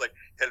voice. It's like,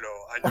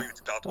 "Hello, I know you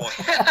don't want."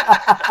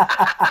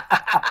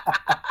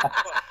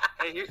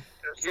 Hey,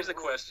 here's a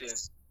question.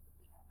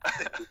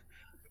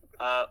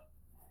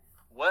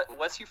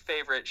 What's your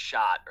favorite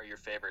shot or your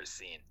favorite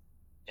scene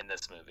in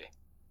this movie?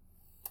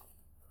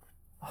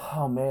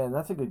 Oh man,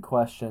 that's a good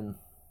question.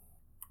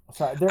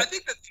 Sorry, I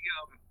think that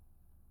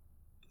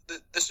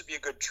this would be a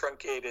good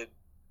truncated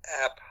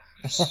app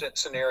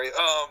scenario.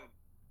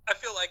 I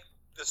feel like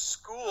the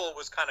school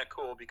was kind of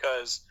cool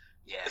because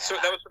so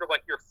that was sort of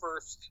like your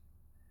first.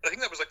 I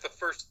think that was like the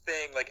first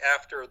thing, like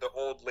after the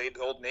old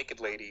naked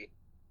lady.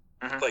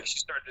 Mm-hmm. Like she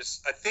started to.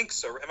 I think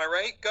so. Am I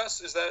right, Gus?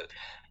 Is that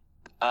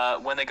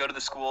when they go to the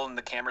school and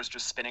the camera's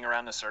just spinning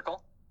around the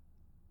circle?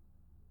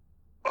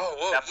 Oh,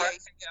 whoa! Yeah,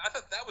 I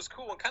thought that was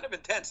cool and kind of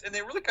intense, and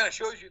they really kind of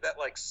shows you that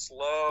like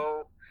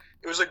slow.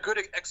 It was a good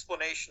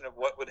explanation of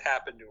what would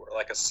happen to her,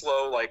 like a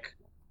slow like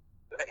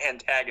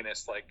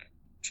antagonist like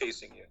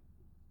chasing you.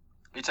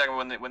 Are you talking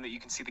when you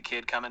can see the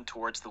kid coming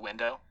towards the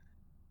window?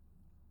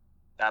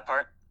 That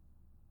part?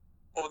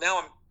 Well, now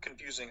I'm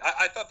confusing.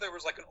 I thought there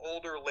was like an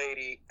older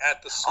lady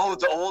at the school. Oh,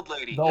 the old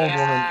lady. The old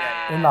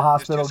woman in the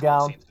hospital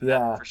gown.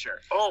 Yeah, for sure.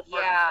 Oh,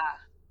 yeah.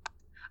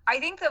 I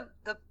think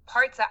the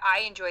parts that I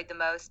enjoyed the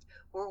most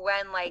were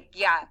when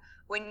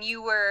when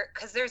you were,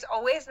 because there's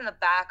always in the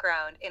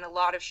background in a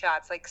lot of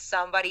shots like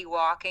somebody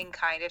walking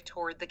kind of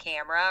toward the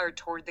camera or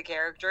toward the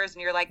characters,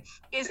 and you're like,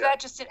 is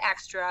that just an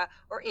extra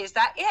or is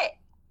that it?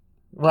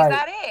 Right. Is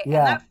that it? Yeah.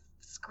 And that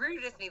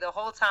screwed with me the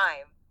whole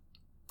time.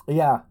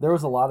 Yeah, there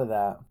was a lot of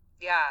that.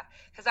 Yeah,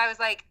 because I was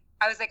like,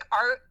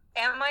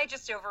 am I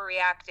just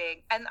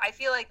overreacting? And I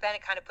feel like then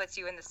it kind of puts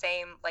you in the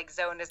same like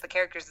zone as the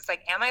characters. It's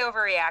like, am I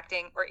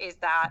overreacting, or is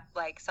that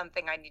like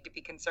something I need to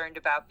be concerned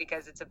about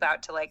because it's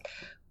about to like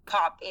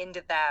pop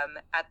into them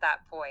at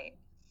that point?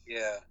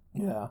 Yeah.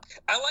 Yeah.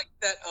 I like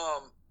that.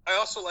 I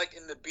also like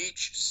in the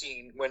beach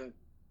scene when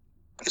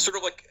it sort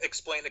of like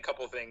explained a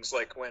couple of things,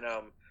 like when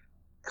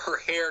her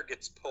hair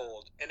gets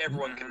pulled and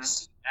everyone can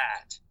see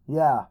that.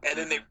 Yeah. And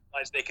then they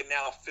realize they can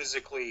now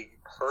physically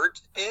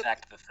hurt it.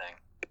 Affect the thing.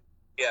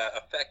 Yeah,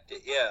 affect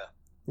it. Yeah.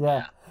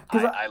 Yeah.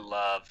 I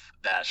love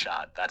that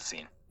shot, that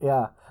scene.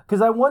 Yeah,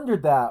 because I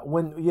wondered that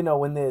when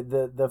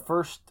the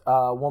first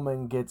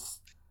woman gets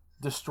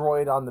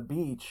destroyed on the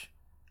beach,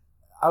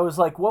 I was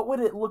like, what would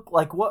it look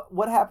like?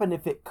 What happened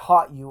if it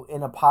caught you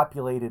in a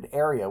populated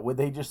area? Would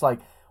they just like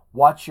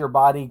watch your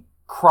body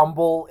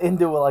crumble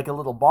into like a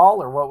little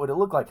ball, or what would it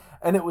look like?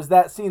 And it was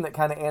that scene that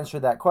kind of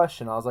answered that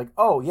question. I was like,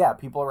 oh yeah,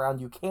 people around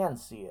you can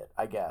see it,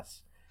 I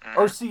guess.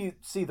 Or see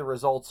the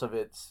results of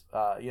its,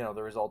 the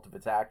result of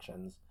its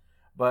actions.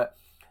 But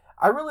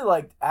I really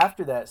liked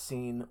after that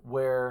scene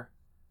where,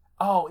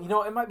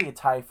 it might be a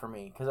tie for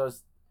me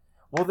because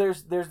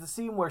there's the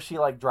scene where she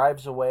like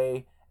drives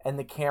away and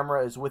the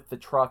camera is with the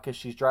truck as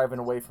she's driving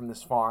away from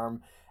this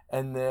farm,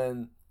 and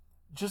then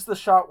just the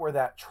shot where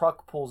that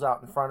truck pulls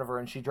out in front of her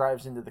and she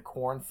drives into the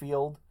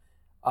cornfield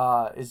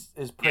is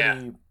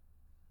pretty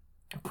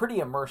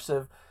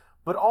immersive.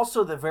 But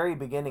also the very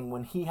beginning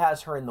when he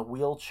has her in the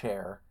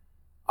wheelchair,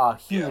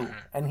 Hugh,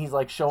 and he's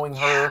like showing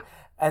her,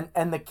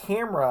 and the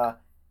camera,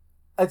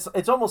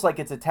 it's almost like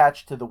it's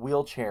attached to the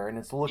wheelchair and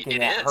it's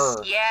looking at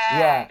her.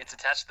 Yeah. It's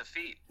attached to the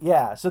feet.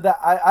 Yeah, so that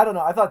I don't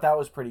know. I thought that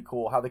was pretty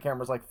cool how the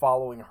camera's like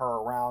following her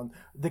around,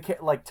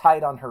 like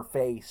tight on her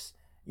face,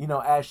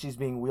 as she's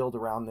being wheeled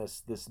around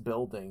this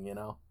building,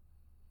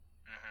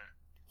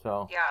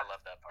 So yeah, I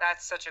love that part.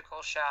 That's such a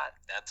cool shot.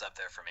 That's up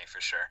there for me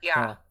for sure.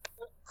 Yeah.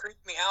 What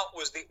creeped me out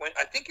was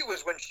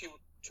when she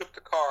took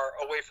the car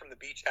away from the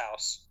beach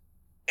house,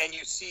 and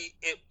you see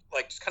it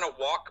like just kind of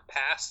walk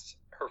past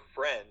her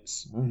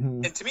friends,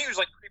 and to me it was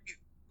like creepy,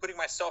 putting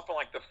myself on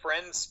like the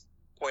friends'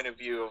 point of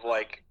view of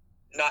like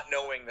not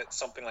knowing that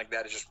something like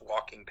that is just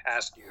walking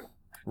past you.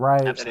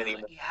 Right.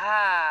 Absolutely.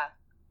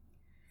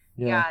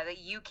 Yeah, that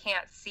you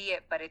can't see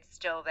it, but it's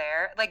still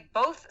there. Like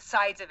both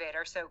sides of it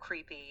are so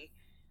creepy.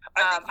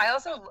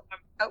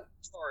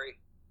 Sorry.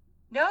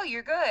 No,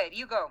 you're good.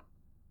 You go.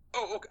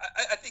 Oh, okay.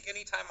 I think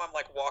anytime I'm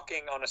like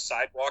walking on a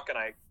sidewalk and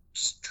I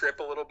trip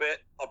a little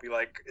bit, I'll be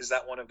like, is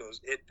that one of those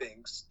it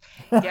things?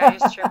 Yeah,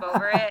 just trip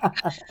over it.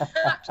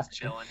 Just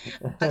chilling.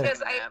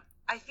 Because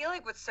I feel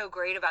like what's so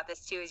great about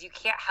this too is you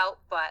can't help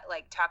but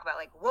like talk about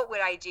like what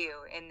would I do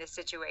in this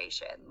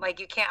situation.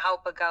 Like you can't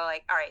help but go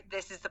like, all right,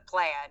 this is the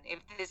plan if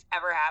this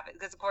ever happens.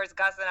 Because of course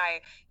Gus and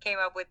I came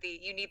up with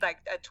you need like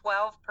a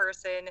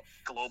 12-person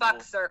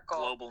fuck circle,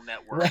 global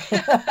network,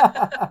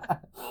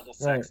 global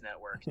sex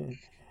network.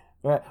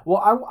 Right.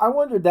 Well, I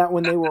wondered that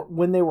when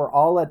they were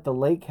all at the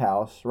lake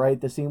house,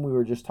 right? The scene we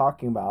were just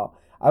talking about.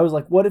 I was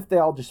like, what if they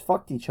all just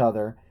fucked each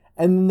other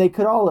and then they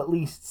could all at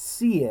least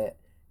see it,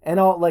 and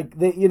all like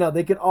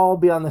they could all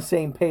be on the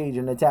same page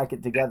and attack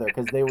it together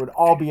because they would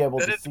all be able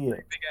to see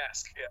it. Big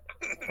ask,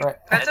 yeah. Right.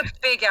 That's a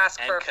big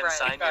ask for a friend. And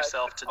consign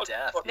yourself to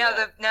death.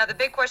 Now the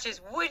big question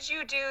is, would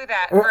you do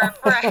that for a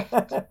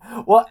friend?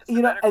 Well,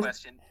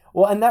 question.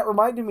 and that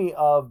reminded me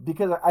of,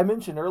 because I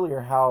mentioned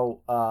earlier how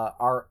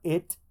our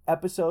It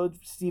episode,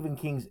 Stephen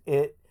King's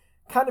It,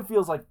 kind of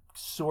feels like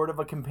sort of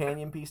a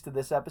companion piece to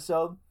this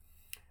episode.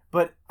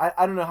 But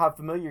I don't know how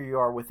familiar you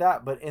are with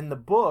that, but in the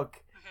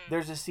book,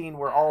 there's a scene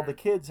where all the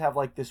kids have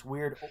like this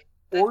weird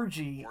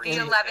orgy. The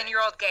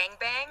 11-year-old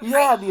gangbang?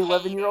 Yeah, the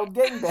 11-year-old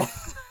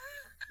gangbang.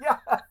 Yeah.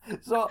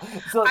 So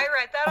I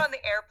read that on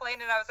the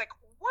airplane and I was like,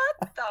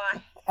 what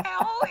the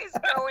hell is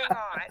going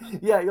on?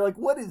 Yeah, you're like,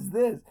 what is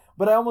this?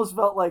 But I almost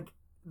felt like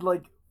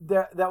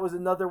that was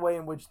another way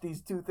in which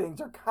these two things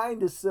are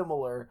kind of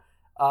similar,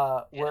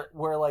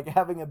 where like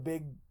having a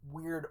big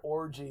weird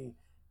orgy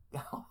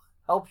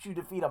helps you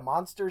defeat a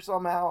monster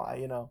somehow.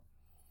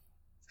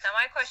 Now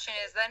my question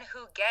is then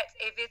who gets,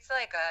 if it's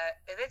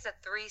a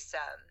threesome.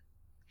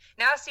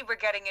 Now see, we're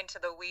getting into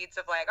the weeds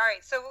of like, all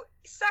right, so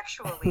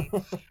sexually,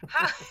 if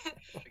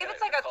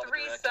it's like a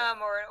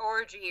threesome or an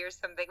orgy or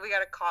something, we got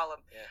to call them.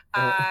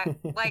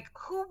 Yeah. Like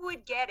who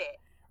would get it?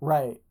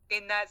 Right.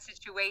 In that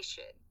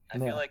situation. I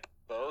feel like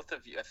both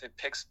of you. I think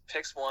picks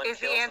one. Is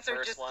kills the answer the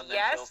first just one,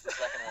 yes? Then kills the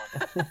second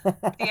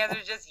one. The answer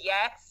is just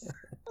yes.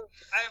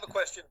 I have a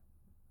question.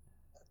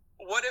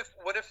 What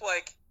if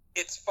like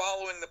it's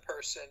following the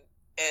person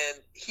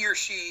and he or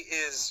she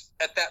is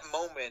at that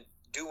moment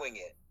doing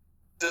it?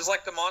 Does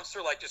like the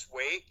monster like just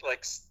wait,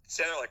 like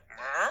stand there like?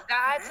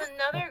 That's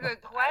another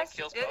good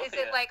question. Is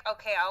it like,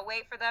 okay, I'll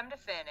wait for them to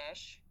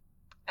finish,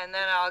 and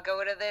then I'll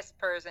go to this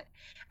person?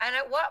 And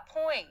at what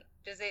point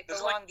does it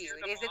belong to you?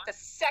 Is it the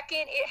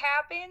second it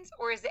happens,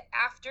 or is it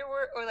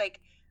afterward, or like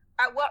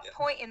at what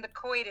point in the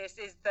coitus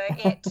is the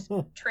it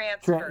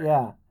transferred?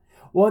 Yeah.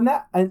 Well,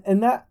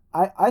 and that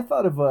I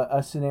thought of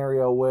a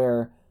scenario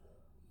where,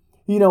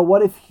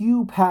 what if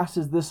Hugh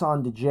passes this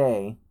on to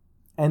Jay,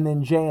 and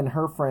then Jay and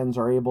her friends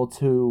are able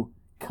to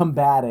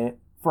combat it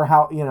for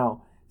how,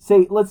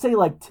 let's say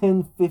like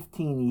 10,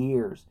 15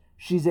 years,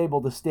 she's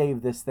able to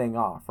stave this thing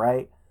off,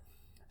 right?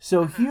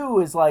 So Hugh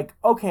is like,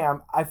 okay,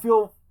 I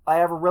feel I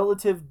have a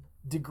relative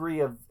degree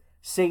of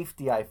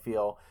safety, I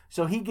feel.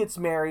 So he gets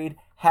married,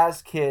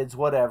 has kids,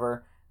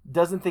 whatever,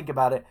 doesn't think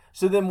about it.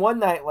 So then one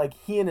night, like,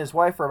 he and his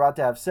wife are about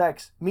to have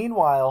sex.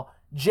 Meanwhile,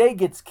 Jay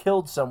gets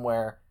killed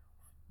somewhere,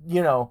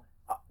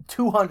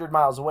 200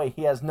 miles away.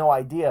 He has no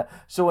idea.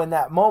 So in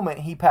that moment,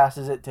 he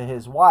passes it to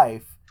his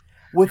wife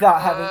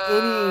without having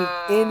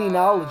any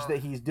knowledge that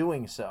he's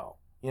doing so,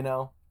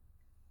 Yeah,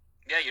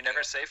 you're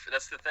never safe.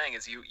 That's the thing,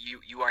 is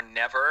you are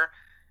never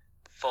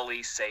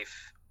fully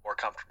safe or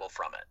comfortable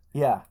from it.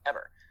 Yeah.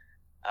 Ever.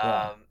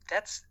 Yeah.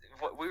 That's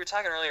what we were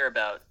talking earlier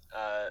about,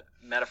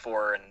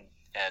 metaphor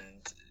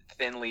and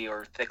thinly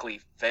or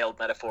thickly veiled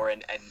metaphor,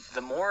 and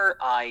the more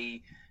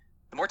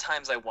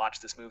times I watch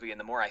this movie and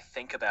the more I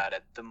think about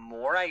it, the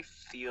more I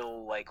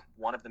feel like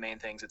one of the main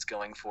things it's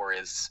going for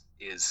is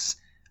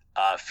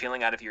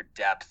feeling out of your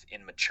depth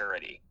in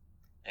maturity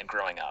and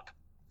growing up.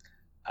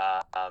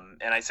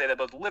 And I say that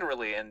both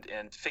literally and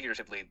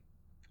figuratively,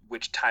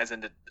 which ties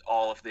into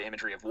all of the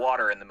imagery of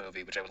water in the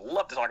movie, which I would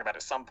love to talk about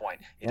at some point.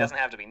 It doesn't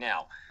have to be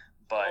now,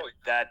 but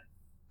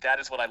that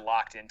is what I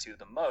locked into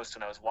the most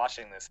when I was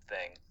watching this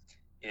thing.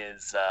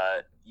 Is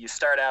you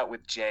start out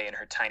with Jay and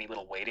her tiny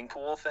little wading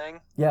pool thing.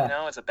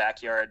 Yeah. It's a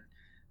backyard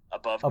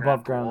above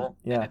ground pool.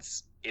 Yeah. And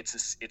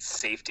it's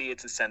safety.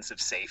 It's a sense of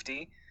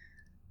safety.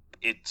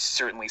 It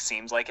certainly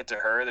seems like it to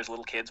her. There's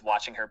little kids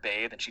watching her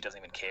bathe, and she doesn't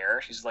even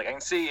care. She's just like, I can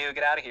see you.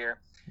 Get out of here.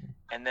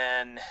 By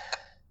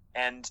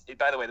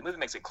the way, the movie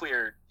makes it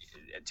clear,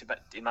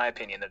 in my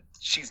opinion, that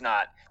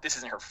this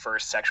isn't her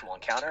first sexual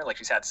encounter. Like,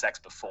 she's had sex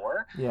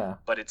before. Yeah.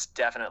 But it's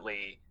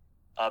definitely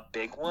a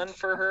big one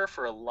for her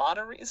for a lot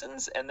of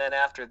reasons. And then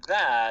after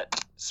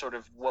that, sort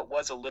of what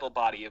was a little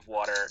body of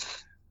water,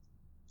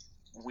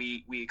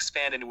 we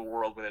expand into a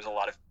world where there's a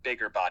lot of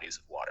bigger bodies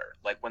of water.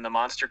 Like when the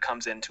monster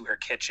comes into her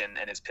kitchen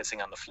and is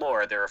pissing on the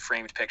floor, there are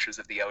framed pictures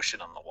of the ocean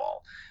on the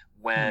wall.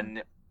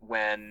 When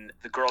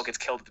the girl gets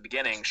killed at the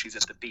beginning, she's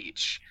at the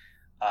beach.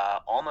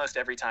 Almost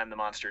every time the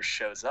monster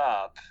shows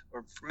up,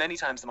 or many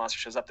times the monster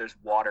shows up, there's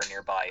water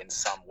nearby in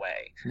some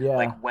way. Yeah.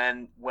 Like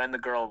when the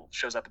girl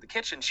shows up at the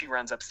kitchen, she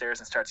runs upstairs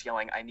and starts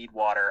yelling, I need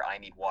water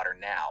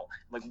now.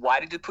 Like, why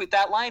did you put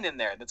that line in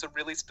there? That's a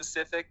really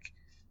specific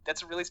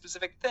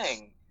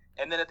thing.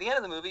 And then at the end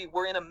of the movie,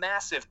 we're in a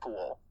massive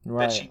pool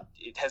that she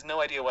has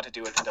no idea what to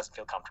do with and doesn't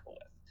feel comfortable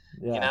with.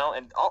 Yeah.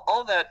 And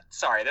all that.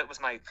 Sorry, that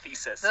was my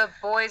thesis. The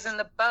boys in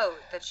the boat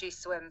that she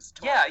swims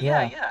towards.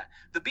 Yeah.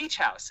 The beach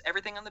house,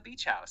 everything on the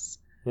beach house.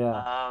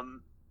 Yeah.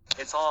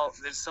 It's all,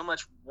 there's so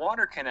much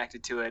water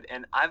connected to it,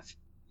 and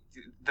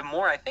the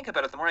more I think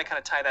about it, the more I kind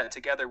of tie that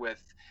together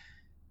with.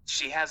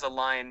 She has a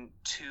line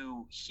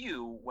to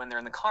Hugh when they're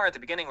in the car at the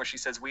beginning where she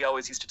says, we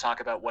always used to talk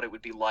about what it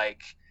would be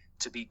like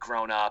to be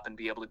grown up and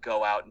be able to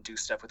go out and do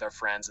stuff with our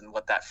friends and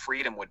what that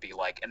freedom would be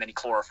like. And then he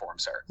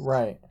chloroforms her.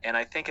 Right. And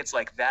I think it's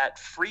like that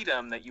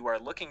freedom that you are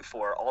looking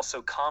for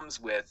also comes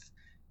with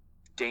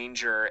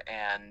danger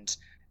and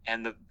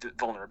the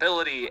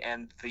vulnerability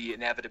and the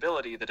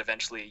inevitability that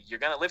eventually you're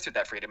going to live through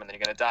that freedom and then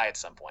you're going to die at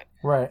some point.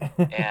 Right.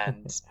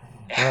 And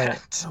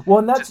well,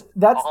 and that's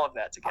all of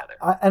that together.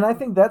 And I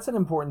think that's an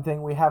important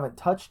thing we haven't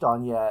touched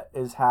on yet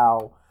is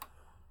how,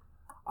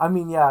 I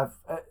mean, yeah,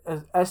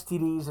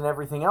 STDs and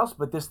everything else,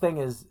 but this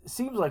thing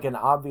seems like an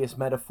obvious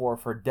metaphor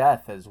for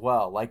death as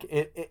well. Like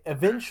it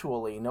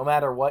eventually, no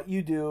matter what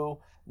you do,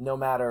 no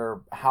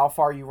matter how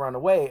far you run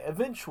away,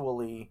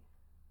 eventually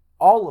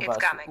all of us,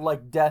 coming.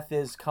 Like death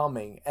is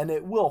coming and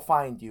it will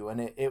find you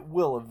and it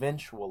will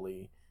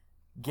eventually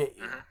get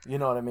you. Mm-hmm. You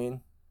know what I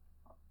mean?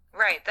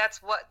 Right. That's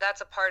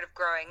a part of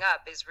growing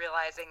up is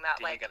realizing that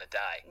you're going to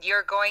die.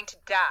 You're going to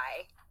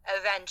die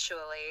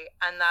eventually,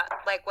 and that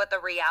like what the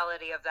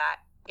reality of that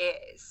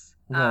is.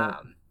 Right.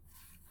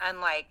 And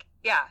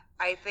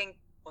I think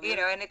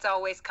and it's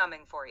always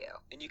coming for you.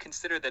 And you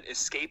consider that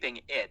escaping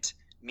it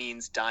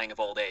means dying of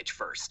old age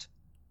first.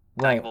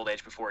 Right. Dying of old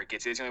age before it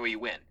gets you. It's the only way you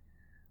win.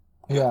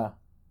 Yeah.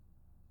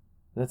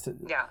 That's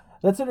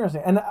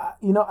interesting. And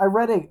I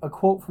read a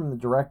quote from the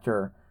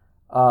director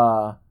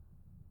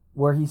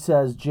where he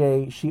says,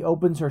 Jay, she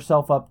opens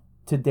herself up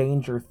to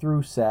danger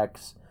through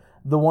sex.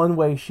 The one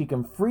way she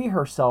can free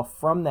herself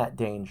from that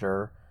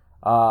danger,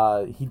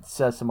 he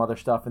says some other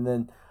stuff, and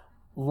then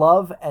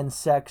love and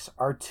sex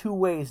are two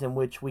ways in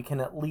which we can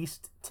at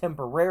least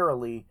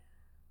temporarily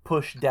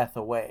push death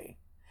away.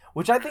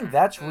 Which I think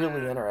that's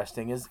really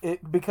interesting,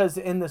 because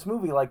in this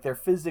movie, like, they're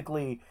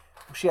physically,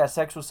 she has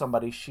sex with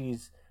somebody,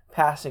 she's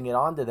passing it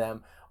on to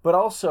them, but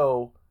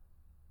also,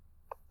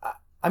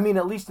 I mean,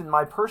 at least in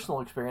my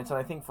personal experience, and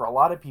I think for a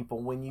lot of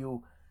people, when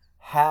you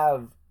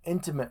have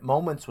intimate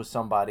moments with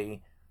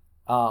somebody,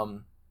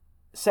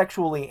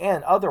 sexually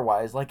and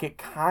otherwise, like, it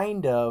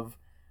kind of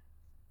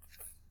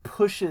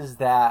pushes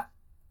that,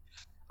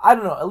 I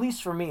don't know, at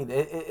least for me,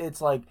 it's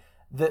like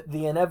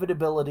the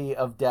inevitability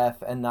of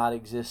death and not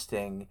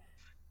existing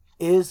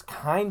is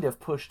kind of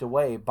pushed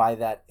away by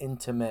that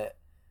intimate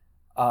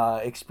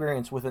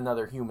experience with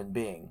another human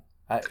being.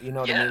 You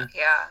know what I mean?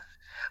 Yeah.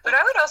 But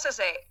I would also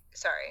say,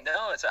 sorry. No,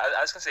 I was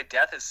going to say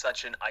death is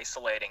such an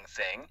isolating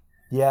thing.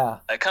 Yeah.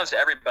 It comes to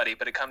everybody,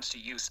 but it comes to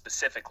you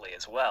specifically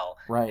as well.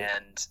 Right.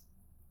 And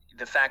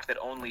the fact that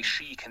only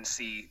she can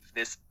see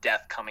this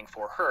death coming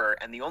for her,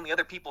 and the only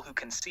other people who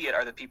can see it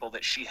are the people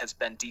that she has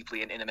been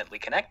deeply and intimately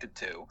connected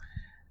to.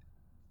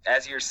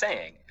 As you're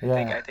saying,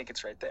 I think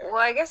it's right there. Well,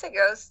 I guess it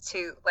goes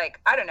to, like,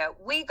 I don't know.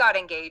 We got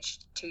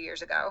engaged 2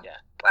 years ago. Yeah.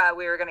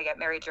 We were going to get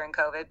married during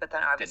COVID, but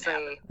then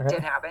obviously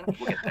didn't happen.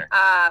 We'll get there.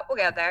 We'll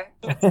get there.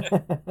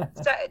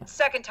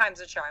 Second time's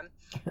a charm.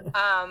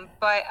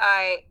 But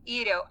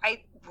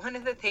one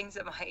of the things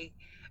that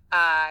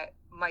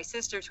my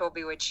sister told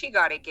me when she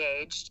got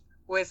engaged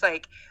was,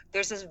 like,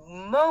 there's this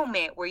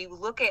moment where you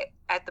look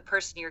at the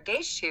person you're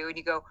engaged to and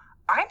you go,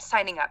 I'm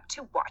signing up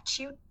to watch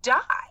you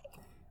die.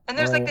 And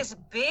there's like this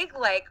big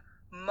like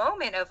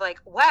moment of like,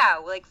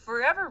 wow, like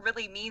forever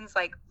really means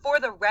like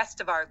for the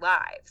rest of our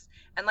lives.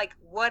 And like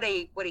what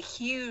a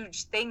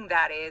huge thing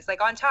that is,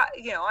 like on top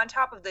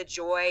of the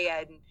joy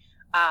and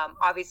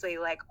obviously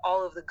like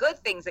all of the good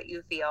things that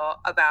you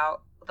feel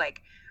about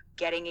like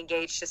getting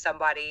engaged to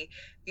somebody,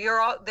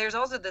 there's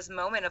also this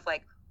moment of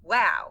like,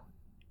 wow,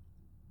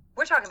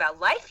 we're talking about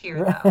life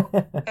here though.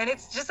 And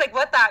it's just like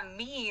what that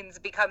means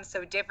becomes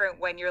so different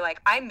when you're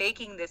like, I'm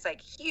making this like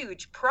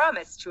huge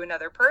promise to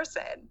another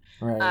person.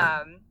 Right.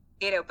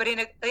 But in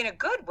a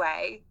good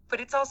way,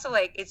 but it's also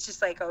like, it's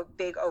just like a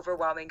big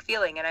overwhelming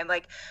feeling. And I'm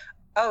like,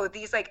 oh,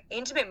 these like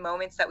intimate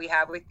moments that we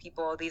have with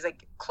people, these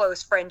like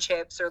close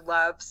friendships or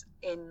loves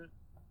in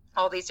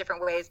all these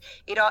different ways,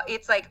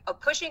 it's like a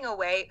pushing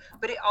away,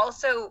 but it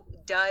also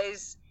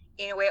does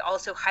in a way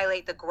also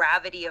highlight the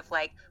gravity of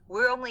like,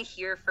 we're only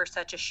here for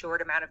such a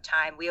short amount of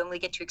time. We only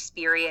get to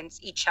experience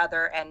each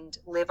other and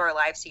live our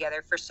lives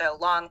together for so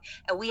long.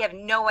 And we have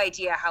no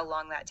idea how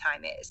long that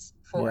time is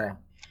for.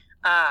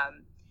 I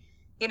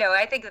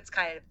think it's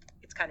kind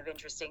of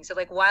interesting. So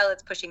like, while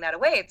it's pushing that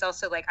away, it's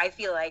also like, I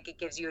feel like it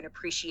gives you an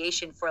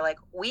appreciation for like,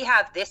 we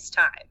have this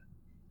time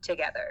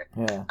together.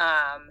 Yeah.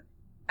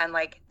 And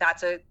like,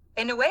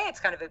 in a way,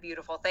 it's kind of a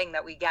beautiful thing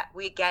that we get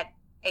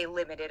a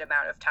limited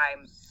amount of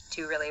time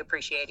to really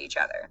appreciate each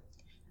other.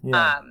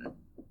 Yeah.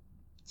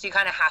 So you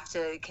kind of have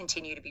to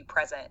continue to be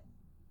present.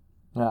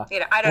 Yeah.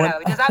 I don't know.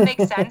 Does that make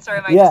sense, or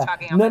am I just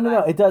talking?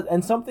 No, it does.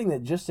 And something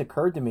that just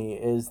occurred to me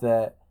is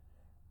that,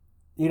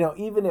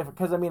 even if,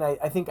 because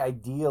I think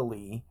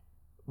ideally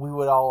we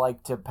would all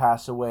like to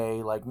pass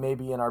away, like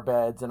maybe in our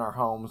beds, in our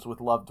homes, with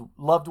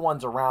loved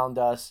ones around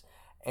us,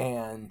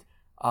 and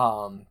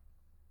in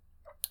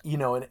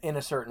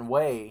a certain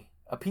way,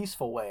 a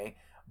peaceful way,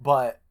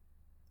 but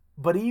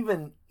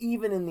even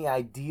in the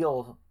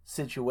ideal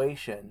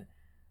situation,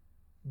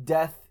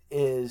 death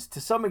is to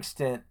some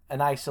extent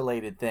an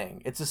isolated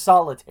thing. It's a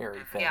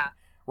solitary thing. Yeah.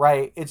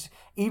 Right? It's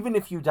even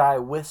if you die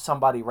with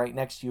somebody right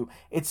next to you,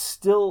 it's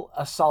still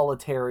a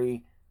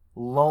solitary,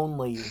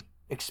 lonely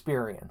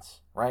experience,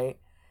 right?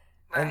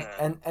 Right.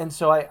 And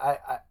so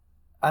I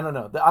don't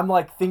know. I'm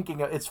like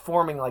thinking it's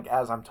forming like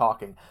as I'm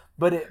talking,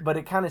 but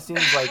it kind of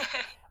seems like,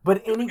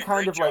 but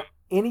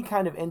any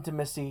kind of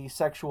intimacy,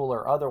 sexual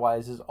or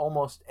otherwise, is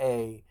almost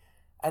an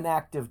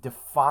act of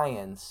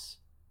defiance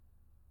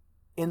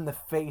in the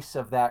face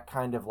of that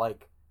kind of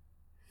like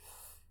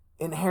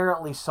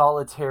inherently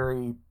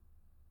solitary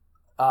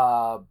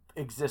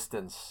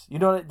existence.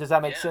 Does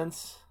that make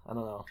sense? I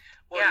don't know.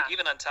 Well,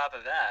 even on top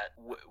of that,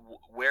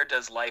 where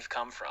does life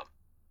come from?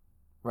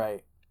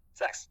 Right.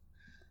 Sex.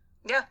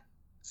 Yeah.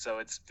 So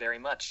it's very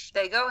much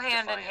they go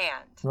hand in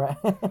hand. Right.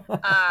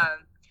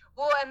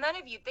 Well, and then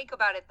if you think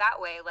about it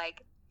that way,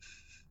 like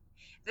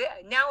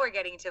now we're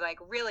getting to like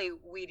really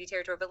weedy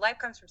territory, but life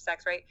comes from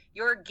sex, right?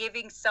 You're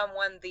giving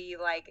someone the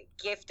like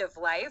gift of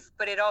life,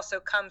 but it also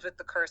comes with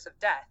the curse of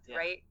death,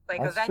 right?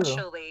 Like that's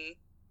eventually, true.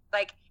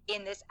 Like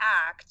in this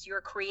act,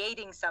 you're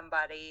creating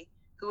somebody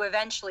who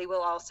eventually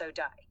will also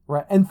die.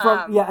 Right. And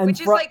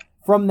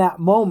from that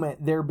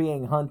moment, they're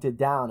being hunted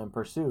down and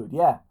pursued.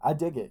 Yeah, I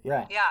dig it.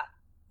 Yeah.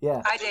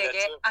 Yeah. I dig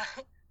it.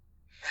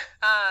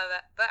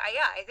 But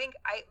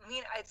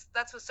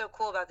that's what's so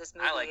cool about this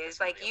movie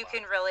is like you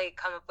can really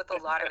come up with a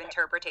lot of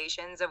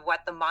interpretations of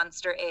what the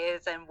monster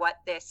is and what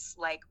this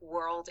like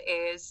world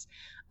is.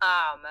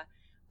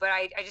 But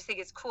I just think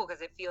it's cool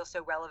because it feels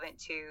so relevant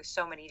to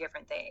so many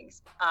different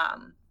things.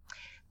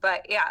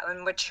 But yeah,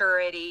 and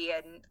maturity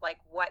and like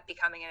what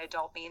becoming an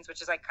adult means,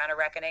 which is like kind of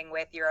reckoning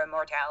with your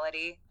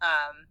immortality.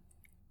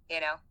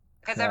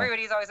 Because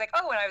everybody's always like,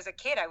 oh, when I was a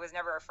kid, I was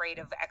never afraid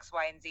of X,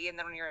 Y, and Z. And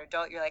then when you're an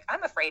adult, you're like,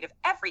 I'm afraid of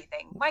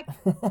everything. Like,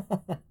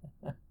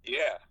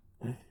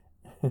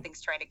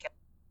 things trying to kill.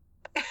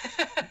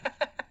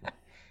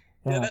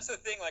 Yeah, that's the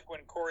thing. Like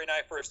when Corey and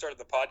I first started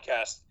the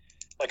podcast,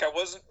 like I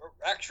wasn't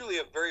actually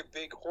a very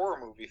big horror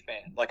movie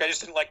fan. Like I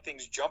just didn't like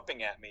things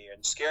jumping at me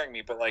and scaring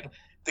me. But like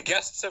the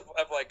guests have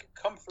like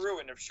come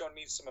through and have shown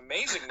me some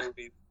amazing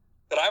movies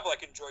that I've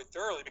like enjoyed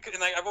thoroughly. Because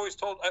and I've always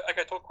told, like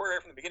I told Corey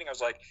right from the beginning, I was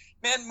like,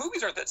 man,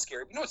 movies aren't that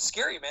scary. You know what's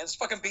scary, man? It's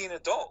fucking being an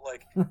adult.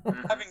 Like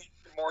having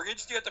a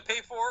mortgage you have to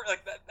pay for,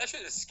 like that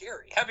shit is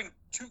scary. Having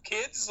 2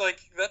 kids, like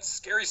that's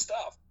scary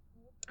stuff.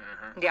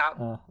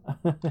 Yeah.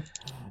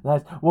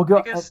 Nice. We'll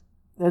go.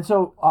 And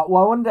so, I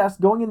wanted to ask,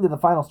 going into the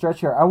final stretch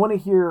here, I want to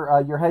hear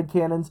your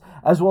headcanons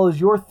as well as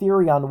your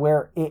theory on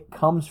where it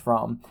comes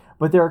from.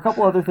 But there are a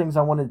couple other things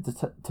I wanted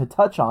to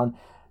touch on.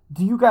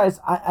 Do you guys,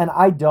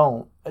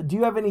 do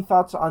you have any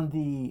thoughts on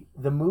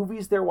the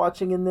movies they're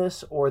watching in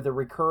this, or the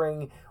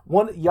recurring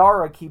one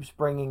Yara keeps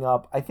bringing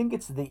up? I think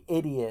it's The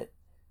Idiot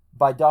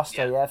by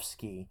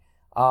Dostoevsky.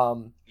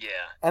 And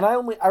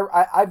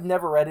I've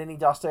never read any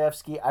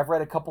Dostoevsky. I've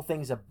read a couple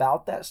things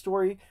about that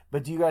story,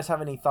 but do you guys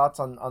have any thoughts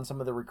on some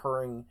of the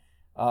recurring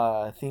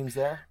themes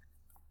there?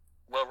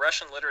 Well,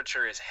 Russian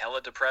literature is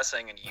hella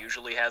depressing and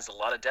usually has a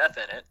lot of death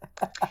in it.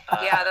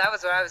 Yeah, that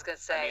was what I was going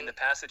to say. I mean, the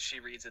passage she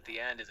reads at the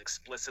end is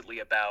explicitly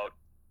about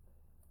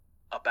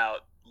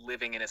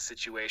living in a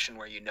situation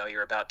where you know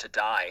you're about to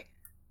die.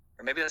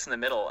 Or maybe that's in the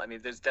middle. I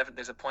mean,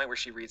 there's a point where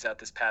she reads out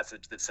this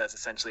passage that says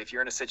essentially, if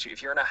you're in a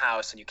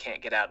house and you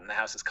can't get out and the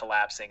house is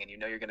collapsing and you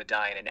know you're going to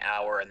die in an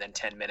hour and then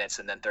 10 minutes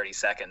and then 30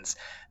 seconds,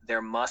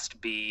 there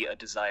must be a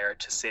desire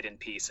to sit in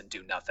peace and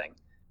do nothing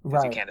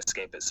because you can't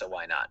escape it. So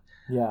why not?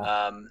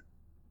 Yeah.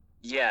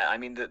 Yeah. I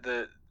mean,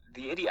 the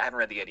Idiot. I haven't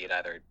read The Idiot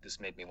either. This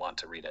made me want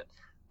to read it,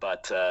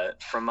 but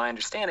from my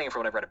understanding,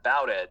 from what I've read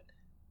about it,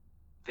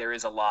 there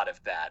is a lot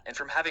of that. And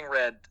from having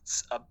read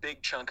a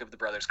big chunk of the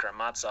Brothers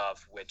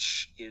Karamazov,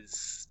 which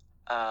is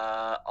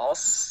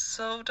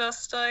also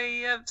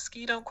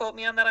Dostoevsky, don't quote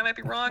me on that, I might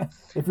be wrong.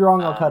 If you're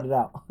wrong, I'll cut it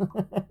out.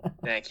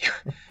 Thank you.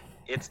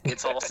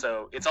 It's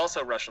also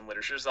Russian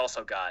literature. It's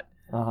also got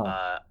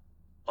a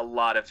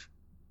lot of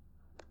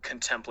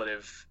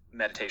contemplative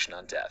meditation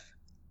on death.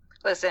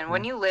 Listen,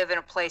 when you live in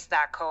a place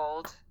that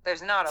cold,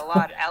 there's not a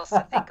lot else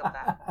to think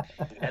about.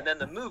 And then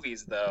the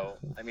movies, though,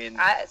 I mean...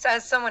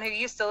 as someone who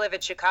used to live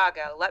in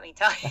Chicago, let me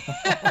tell you.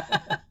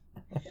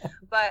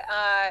 But,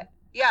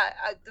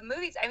 the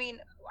movies, I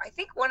mean, I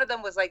think one of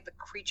them was like The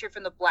Creature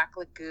from the Black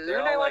Lagoon,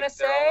 I want to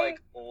say. They're all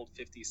like old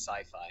 50s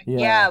sci-fi.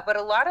 Yeah, but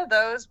a lot of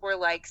those were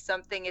like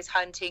something is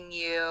hunting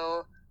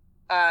you,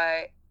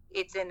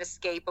 it's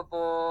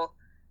inescapable,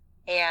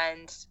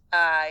 and,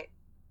 I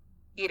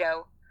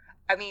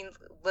mean,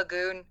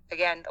 Lagoon,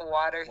 again, the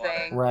water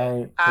thing.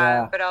 Right.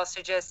 Yeah. But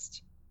also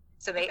just...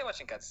 So maybe they're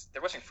watching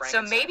Frankenstein.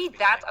 So maybe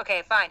that's...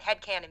 Okay, fine,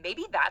 headcanon.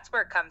 Maybe that's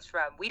where it comes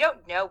from. We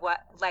don't know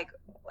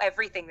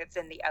everything that's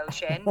in the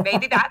ocean.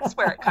 Maybe that's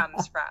where it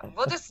comes from.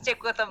 We'll just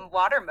stick with a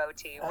water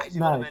motif. I do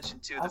want to mention,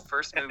 too, the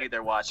first movie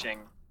they're watching,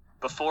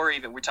 before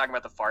even... We're talking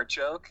about the fart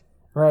joke.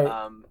 Right.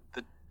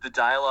 The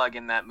dialogue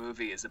in that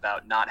movie is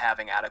about not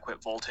having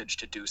adequate voltage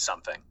to do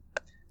something.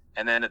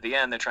 And then at the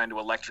end, they're trying to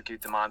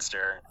electrocute the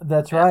monster.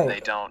 That's right.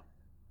 They don't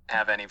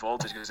have any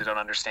voltage because they don't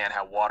understand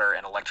how water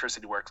and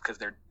electricity works because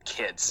they're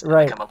kids.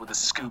 Right. They come up with a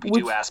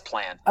Scooby-Doo ass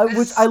plan. I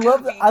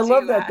love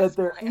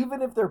that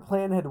even if their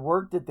plan had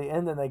worked at the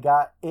end and they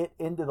got it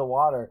into the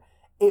water,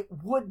 it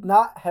would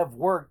not have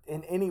worked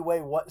in any way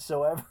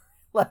whatsoever.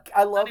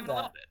 I love not even that. A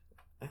little bit.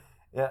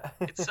 Yeah.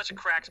 It's such a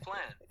cracked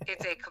plan.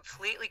 It's a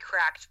completely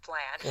cracked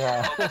plan.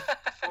 Yeah.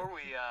 Before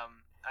we,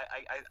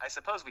 I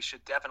suppose we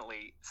should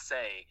definitely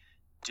say,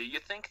 do you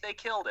think they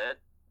killed it?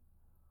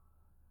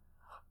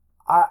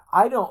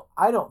 I don't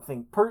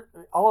think.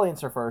 I'll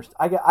answer first.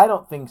 I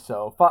don't think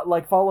so.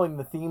 Following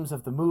the themes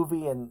of the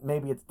movie, and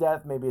maybe it's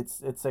death, maybe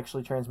it's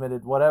sexually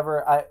transmitted,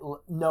 whatever.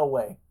 No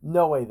way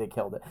they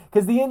killed it,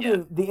 because the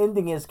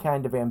ending is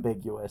kind of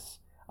ambiguous.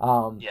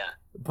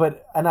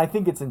 But I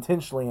think it's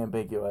intentionally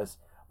ambiguous.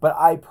 But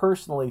I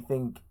personally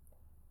think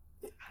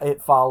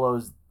it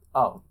follows.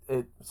 I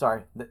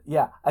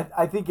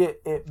think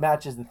it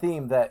matches the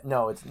theme that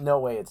it's no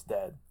way it's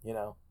dead.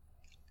 Yeah.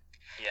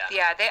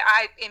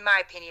 In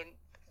my opinion,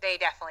 they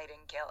definitely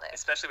didn't kill it.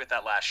 Especially with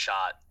that last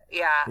shot.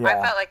 Yeah, I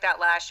felt like that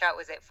last shot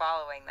was it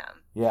following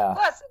them. Yeah.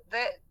 Plus,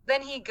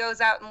 then he goes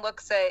out and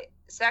looks at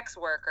sex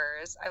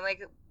workers. I'm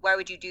like, why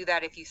would you do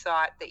that if you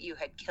thought that you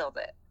had killed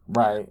it?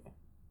 Right.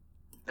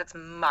 That's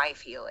my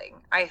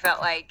feeling. I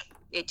felt like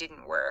it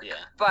didn't work. Yeah.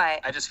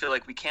 But I just feel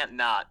like we can't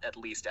not at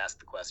least ask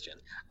the question.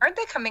 Aren't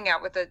they coming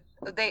out with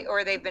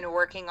they've been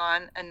working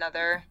on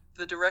another?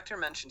 The director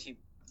mentioned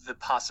the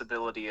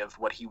possibility of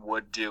what he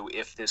would do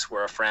if this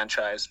were a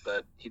franchise,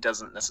 but he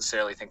doesn't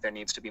necessarily think there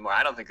needs to be more.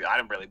 I love this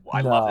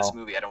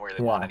movie. I don't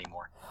really want any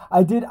more.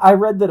 I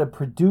read that a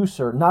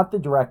producer, not the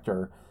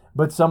director,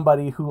 but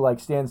somebody who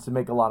stands to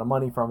make a lot of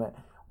money from it,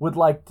 would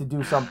like to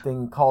do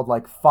something called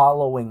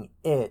Following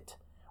It,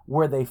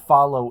 where they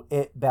follow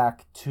it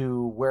back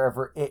to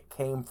wherever it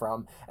came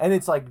from. And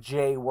it's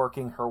Jay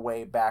working her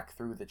way back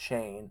through the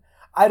chain.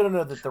 I don't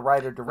know that the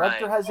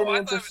writer-director has any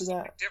interest in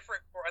that.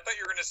 Different. I thought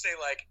you were going to say a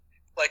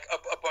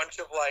bunch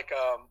of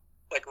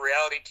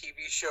reality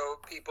TV show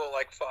people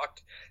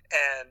fucked,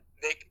 and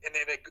they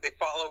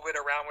follow it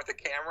around with a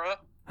camera.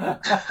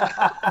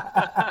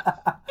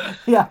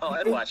 Yeah. Oh,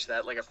 I'd watch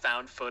that, a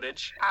found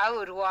footage. I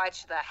would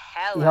watch the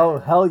hell.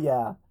 Hell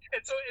yeah.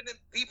 and then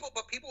people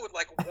would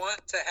like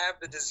want to have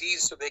the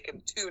disease so they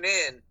can tune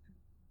in.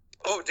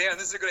 Oh damn,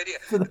 this is a good idea.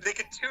 They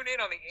can tune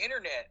in on the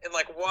internet and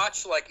like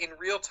watch like in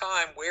real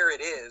time where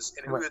it is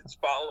and who it's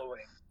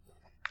following.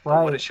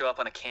 Right. Would it show up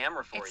on a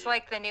camera for you? It's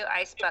like the new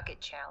ice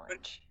bucket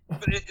challenge.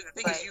 But the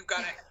thing is, you've got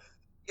to.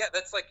 Yeah,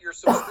 that's like your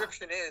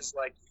subscription is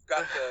like you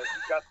got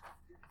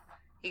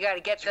You got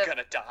to get You're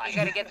gonna die. You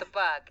got to get the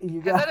bug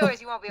because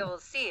otherwise you won't be able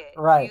to see it.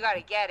 Right. So you got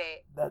to get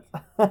it.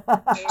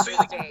 So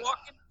like you walk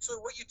in, so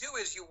what you do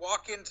is you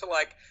walk into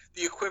like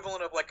the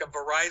equivalent of like a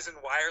Verizon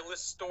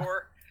wireless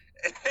store,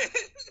 and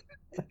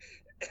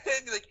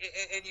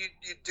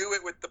you do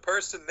it with the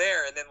person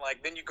there, and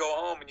then you go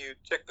home and you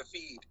check the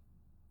feed.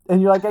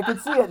 And you're like, I can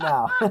see it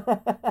now.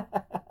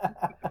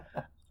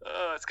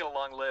 Oh, it's got a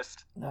long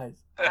list.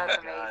 Nice. That's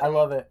amazing. I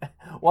love it.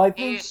 Well, I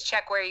think you just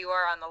check where you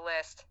are on the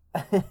list.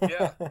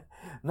 Yeah.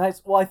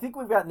 Nice. Well, I think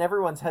we've gotten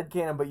everyone's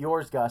headcanon but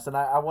yours, Gus, and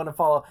I want to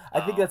follow.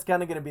 I think that's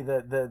kind of going to be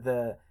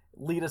the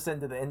lead us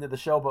into the end of the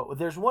show. But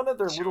there's one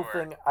other little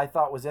thing I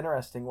thought was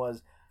interesting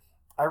was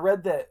I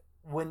read that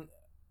when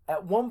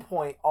at one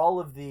point all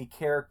of the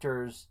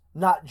characters,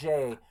 not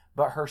Jay,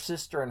 but her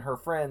sister and her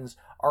friends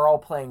are all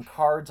playing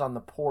cards on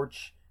the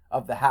porch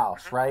of the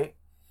house, right?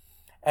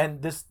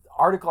 And this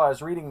article I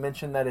was reading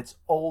mentioned that it's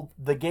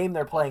the game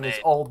they're playing is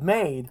Old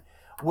Maid,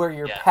 where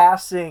you're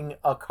passing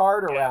a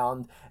card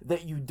around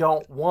that you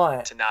don't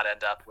want to not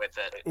end up with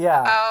it.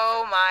 Yeah.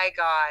 Oh my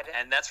God.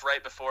 And that's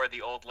right before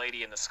the old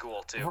lady in the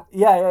school too.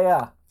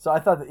 Yeah. So I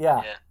thought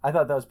I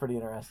thought that was pretty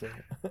interesting.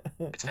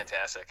 It's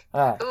fantastic.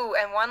 Ooh,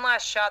 and one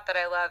last shot that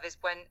I love is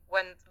when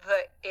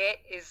it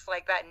is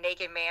like that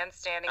naked man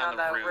standing on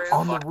the roof.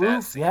 On the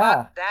roof,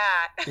 yeah. Fuck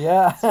that.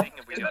 Yeah. Speaking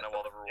of, we don't know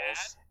all the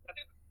rules.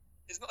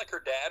 Isn't it like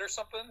her dad or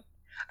something?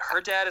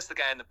 Her dad is the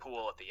guy in the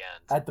pool at the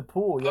end. At the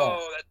pool, yeah.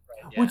 Oh, that's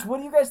right. Yeah. Which, what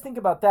do you guys think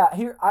about that?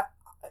 Here,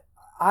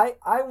 I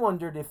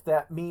wondered if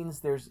that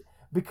means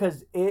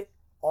because it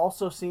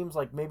also seems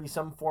like maybe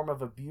some form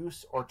of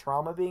abuse or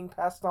trauma being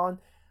passed on.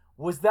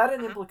 Was that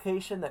an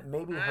implication that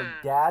maybe her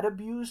dad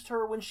abused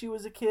her when she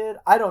was a kid?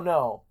 I don't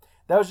know.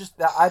 That was just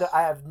that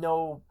I have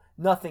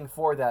nothing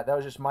for that. That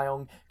was just my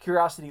own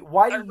curiosity.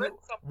 Why do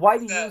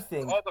you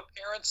think all the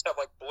parents have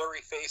like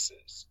blurry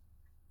faces?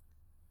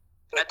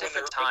 At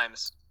different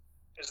times.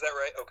 Is that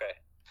right? Okay.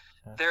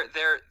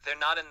 They're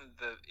not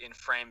in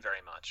frame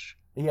very much.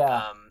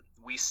 Yeah.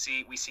 We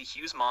see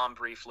Hugh's mom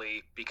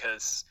briefly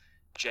because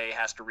Jay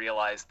has to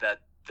realize that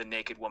the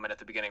naked woman at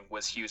the beginning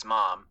was Hugh's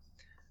mom.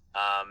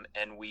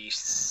 And we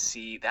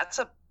see that's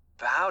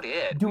about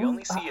it. We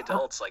only see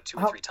adults like 2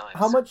 or 3 times.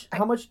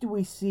 How much do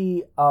we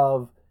see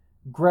of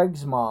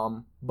Greg's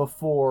mom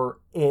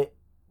before it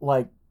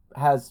like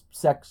has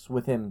sex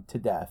with him to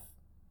death?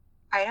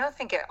 I don't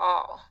think at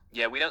all.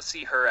 Yeah, we don't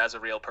see her as a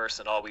real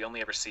person at all. We only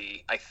ever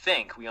see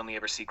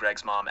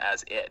Greg's mom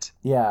as it.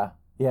 Yeah.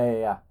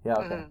 Okay.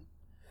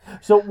 Mm-hmm.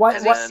 So why?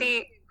 Because we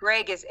see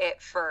Greg as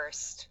it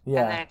first, and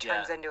then it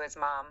turns into his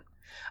mom.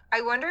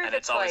 I wonder if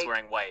it's always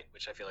wearing white,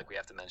 which I feel like we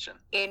have to mention.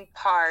 In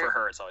part, for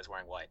her, it's always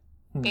wearing white.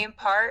 In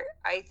part,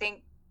 I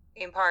think,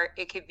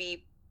 it could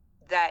be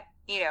that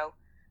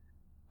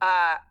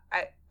I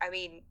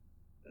mean,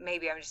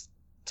 maybe I'm just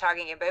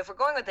talking it, but if we're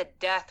going with the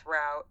death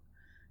route.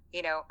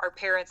 Our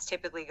parents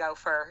typically go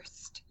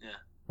first. Yeah.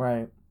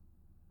 Right.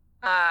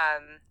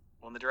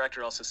 Well, the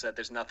director also said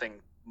there's nothing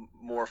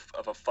more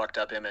of a fucked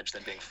up image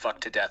than being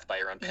fucked to death by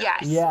your own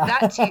parents. Yes,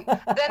 that too.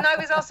 Then I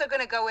was also going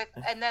to go with,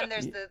 and then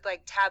there's the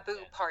like taboo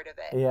part of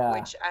it,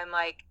 which I'm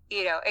like,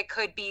 it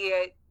could be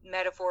a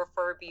metaphor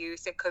for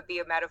abuse. It could be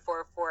a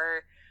metaphor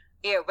for,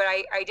 but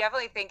I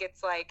definitely think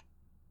it's like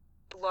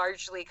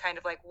largely kind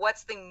of like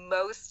what's the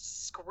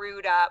most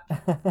screwed up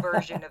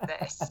version of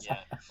this.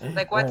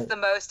 Like what's the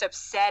most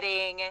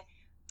upsetting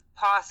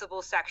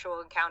possible sexual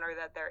encounter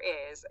that there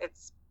is.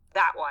 It's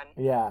that one.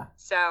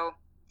 So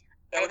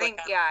I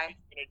think in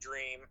a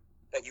dream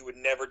that you would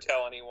never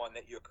tell anyone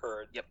that you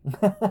occurred.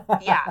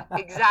 Yeah,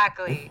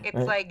 exactly.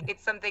 It's like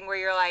it's something where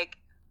you're like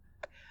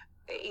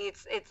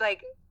it's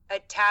like a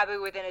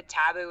taboo within a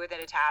taboo within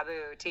a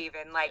taboo to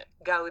even like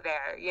go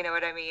there, you know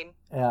what I mean?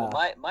 Yeah.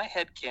 Well, my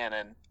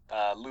headcanon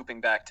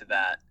looping back to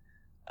that,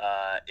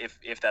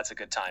 if that's a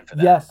good time for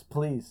that. Yes,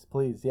 please,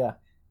 yeah.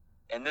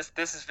 And this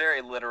is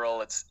very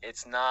literal.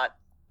 It's not.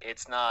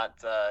 It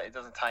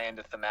doesn't tie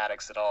into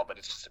thematics at all, but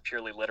it's just a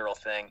purely literal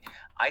thing.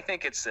 I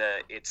think it's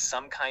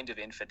some kind of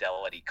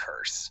infidelity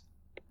curse.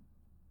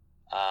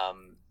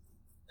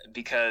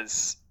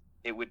 Because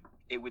it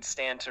would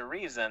stand to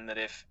reason that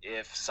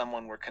if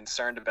someone were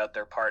concerned about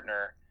their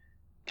partner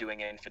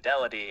doing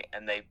infidelity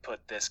and they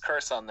put this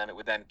curse on them, it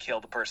would then kill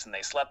the person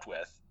they slept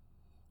with.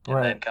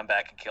 And then come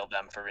back and kill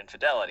them for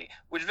infidelity,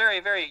 which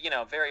very, very,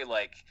 very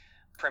like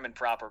prim and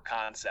proper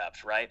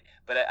concept, right?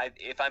 But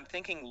if I'm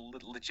thinking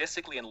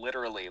logistically and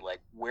literally, like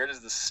where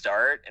does this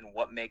start and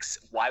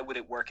why would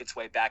it work its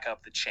way back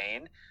up the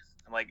chain?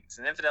 I'm like, it's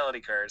an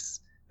infidelity curse.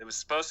 It was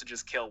supposed to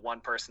just kill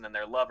one person and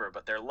their lover,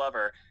 but their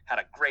lover had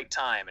a great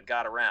time and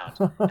got around,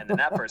 and then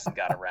that person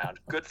got around.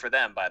 Good for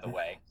them, by the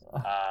way.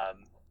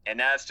 And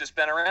now it's just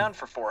been around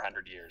for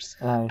 400 years.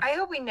 I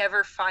hope we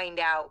never find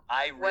out.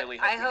 I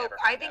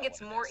think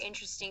it's more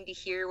interesting to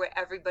hear what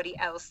everybody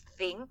else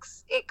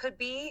thinks it could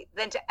be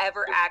than to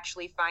ever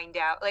actually find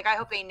out. Like, I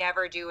hope they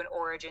never do an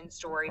origin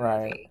story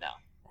movie. No.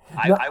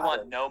 I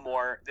want no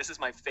more. This is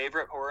my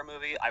favorite horror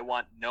movie. I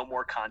want no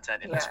more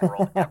content in this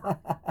world ever.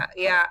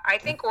 Yeah, I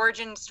think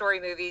origin story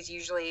movies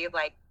usually,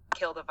 like,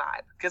 kill the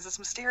vibe. Because it's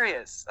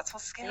mysterious. That's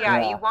what's scary.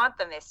 Yeah, you want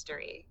the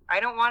mystery. I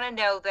don't want to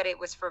know that it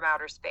was from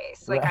outer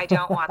space. Like, I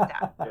don't want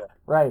that.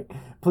 Right.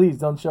 Please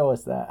don't show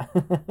us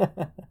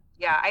that.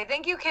 Yeah, I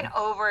think you can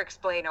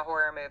over-explain a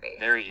horror movie.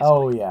 Very easily.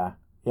 Oh, yeah.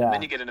 Yeah. And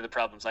then you get into the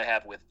problems I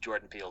have with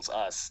Jordan Peele's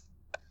Us.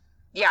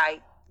 Yeah,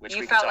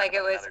 you felt like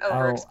it was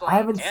over-explained. I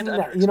haven't seen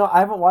that. You know, I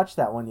haven't watched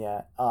that one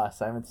yet. Us.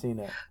 I haven't seen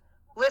it.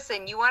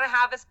 Listen, you want to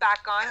have us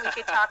back on? We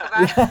could talk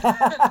about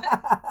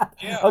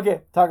Yeah.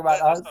 Okay, talk about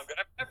Us. I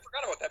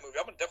forgot about that movie.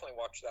 I'm going to definitely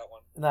watch that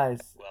one.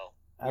 Nice. Well,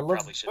 we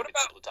probably should be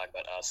able to talk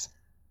about Us.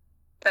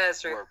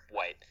 That's true. We're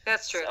white.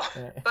 That's true.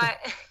 So. But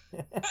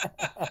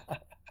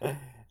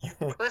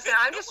listen,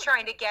 I'm just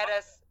trying to get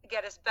us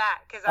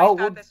back because I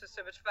thought this was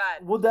so much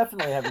fun. We'll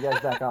definitely have you guys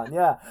back on.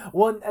 Yeah.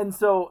 And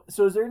so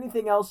is there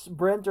anything else,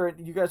 Brent, or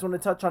you guys want to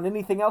touch on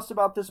anything else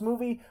about this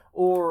movie?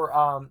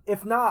 Or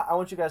if not, I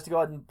want you guys to go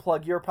ahead and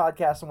plug your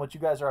podcast and what you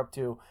guys are up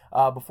to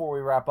before we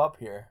wrap up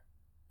here.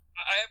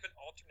 I have an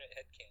alternate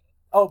headcanon.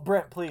 Oh,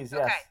 Brent, please.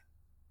 Yes.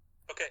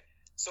 Okay.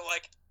 So,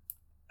 like,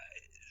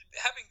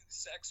 having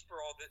sex for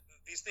all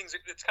these things,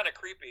 it's kind of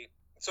creepy.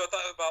 So I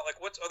thought about,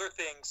 like, what other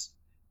things,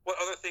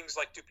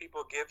 like, do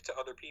people give to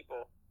other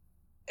people?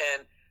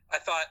 And I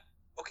thought,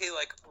 okay,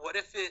 like, what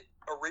if it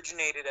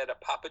originated at a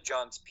Papa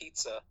John's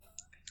pizza?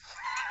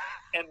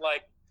 And,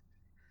 like,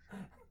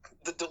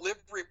 the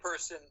delivery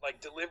person, like,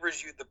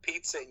 delivers you the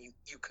pizza and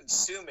you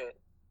consume it.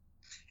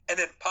 And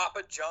then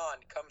Papa John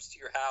comes to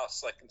your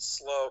house, like, in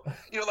slow,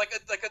 you know, like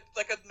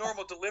a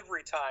normal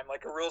delivery time,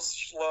 like a real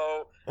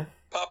slow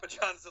Papa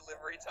John's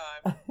delivery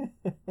time.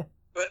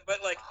 But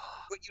like,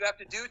 what you have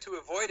to do to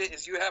avoid it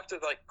is you have to,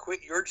 like,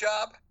 quit your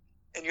job.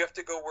 And you have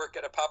to go work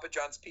at a Papa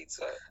John's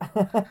pizza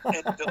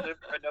and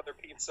deliver another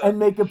pizza. And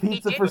make a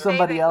pizza for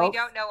somebody else. We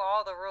don't know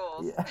all the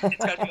rules. Yeah.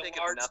 It's got to be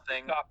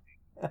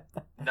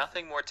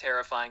nothing more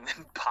terrifying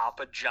than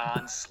Papa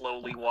John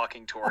slowly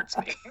walking towards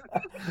me.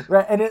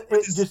 Right, and it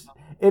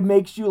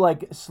makes you,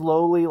 like,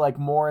 slowly, like,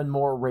 more and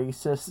more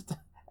racist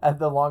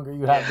the longer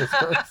you have this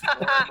person.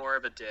 More and more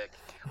of a dick.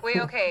 Wait,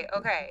 okay.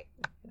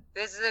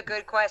 This is a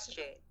good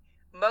question.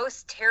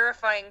 Most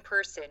terrifying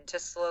person to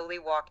slowly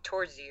walk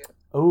towards you?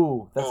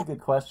 Ooh, that's a good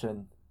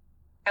question.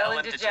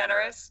 Ellen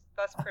DeGeneres?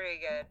 That's pretty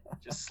good.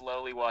 Just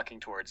slowly walking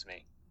towards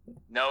me.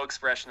 No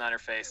expression on her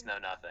face, no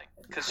nothing.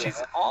 Because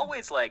she's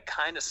always, like,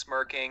 kind of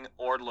smirking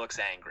or looks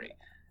angry.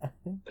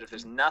 But if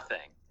there's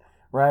nothing...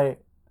 Right.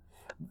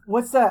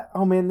 What's that?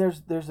 Oh, man,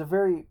 there's a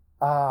very...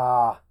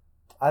 I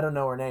don't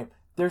know her name.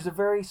 There's a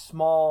very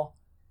small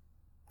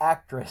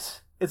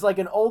actress. It's like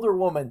an older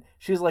woman.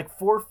 She's like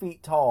 4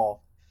 feet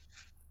tall.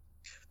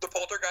 The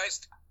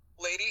Poltergeist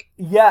lady?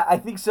 Yeah, I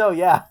think so,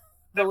 yeah.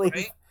 The lady.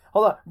 Right?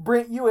 Hold on.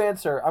 Brent, you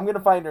answer. I'm going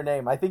to find her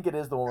name. I think it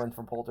is the woman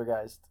from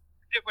Poltergeist.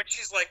 When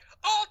she's like,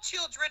 all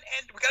children,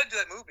 and we got to do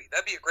that movie.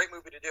 That'd be a great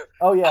movie to do.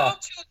 Oh, yeah. All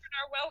children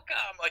are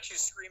welcome. Like,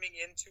 she's screaming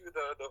into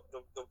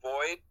the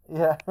void.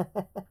 Yeah.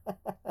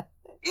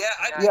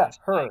 Yeah,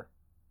 her.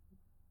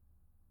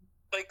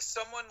 Like,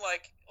 someone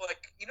like,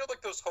 you know,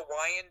 like those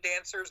Hawaiian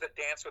dancers that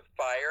dance with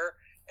fire,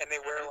 and they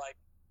wear, like,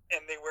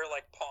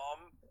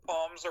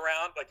 palms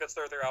around, like that's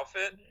their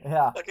outfit.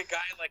 Yeah. Like a guy,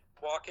 like,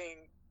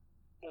 walking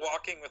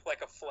with,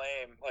 like, a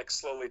flame, like,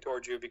 slowly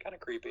towards you would be kind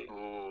of creepy.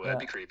 Ooh, that'd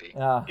be creepy.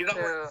 Yeah. He's not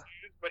wearing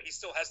shoes, but he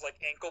still has, like,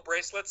 ankle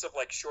bracelets of,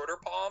 like, shorter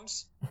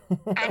palms.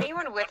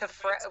 Anyone with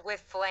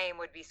with flame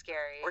would be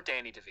scary. Or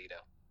Danny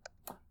DeVito.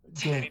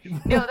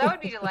 No, that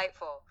would be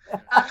delightful.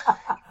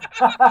 I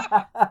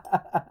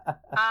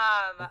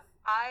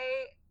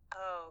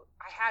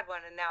had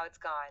one and now it's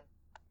gone.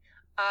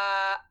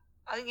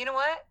 You know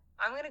what?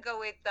 I'm gonna go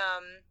with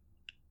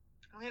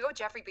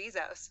Jeffrey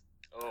Bezos.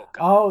 Oh,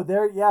 God. Oh,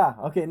 there, yeah.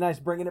 Okay, nice.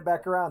 Bringing it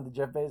back around to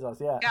Jeff Bezos,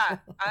 yeah. Yeah,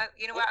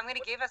 you know what? I'm going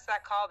to give us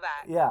that call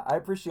back. Yeah, I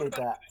appreciate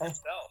that.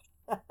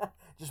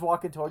 Just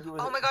walking toward you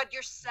with my God,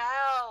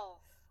 yourself.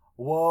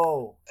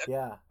 Whoa,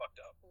 yeah. Fucked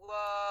up.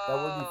 Whoa. That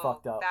would be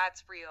fucked up.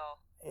 That's real.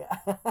 Yeah.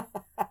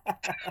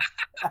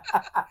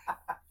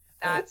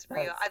 That's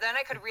real. Then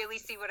I could really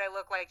see what I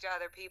look like to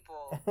other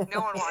people.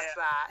 No one wants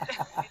that.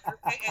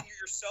 And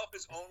yourself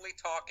is only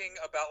talking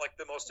about, like,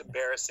 the most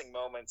embarrassing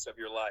moments of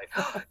your life.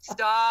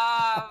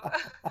 Stop.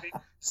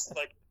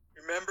 Like,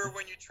 remember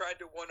when you tried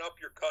to one-up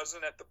your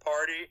cousin at the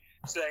party,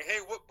 saying, "Hey,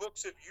 what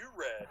books have you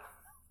read?"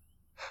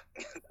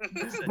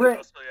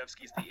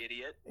 Dostoevsky's The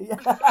Idiot.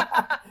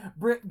 Yeah.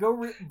 Brent,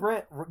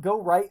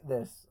 go write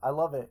this. I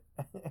love it.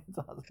 It's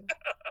awesome.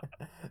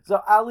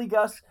 So, Ali,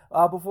 Gus,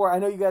 before, I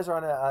know you guys are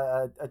on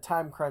a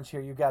time crunch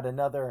here. You got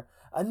another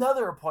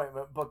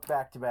appointment booked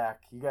back to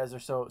back. You guys are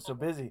so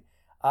busy.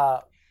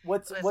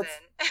 What's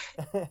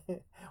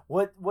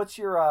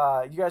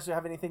your you guys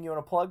have anything you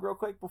want to plug real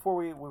quick before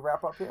we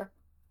wrap up here?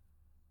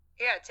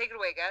 Yeah, take it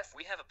away, Gus.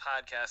 We have a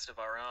podcast of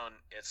our own.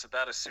 It's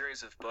about a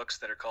series of books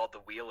that are called The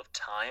Wheel of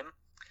Time.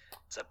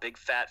 It's a big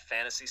fat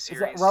fantasy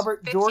series. Is that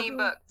Robert 15 Jordan?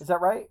 books. Is that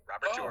right?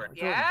 Robert Jordan.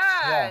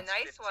 Yeah,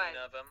 nice 15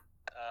 one. of them.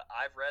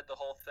 I've read the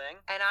whole thing.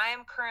 And I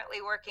am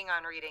currently working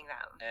on reading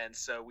them. And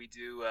so we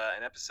do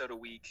an episode a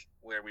week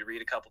where we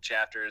read a couple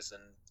chapters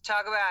and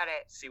talk about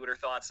it. See what our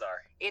thoughts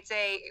are. It's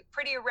a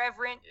pretty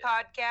irreverent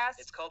podcast.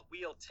 It's called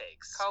Wheel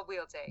Takes.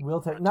 Wheel Takes.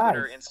 Wheel Takes. On Nice.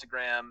 Twitter,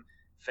 Instagram,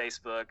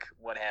 Facebook,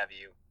 what have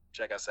you.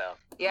 Check us out.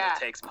 Yeah. Wheel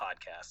Takes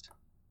podcast.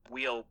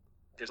 Wheel.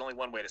 There's only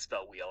one way to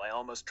spell wheel. I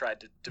almost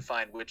tried to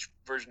define which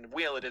version of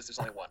wheel it is. There's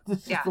only one.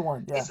 This is the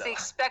one. Yeah. It's the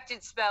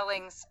expected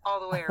spellings all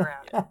the way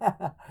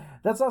around.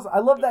 That's awesome. I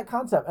love that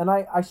concept. And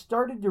I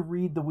started to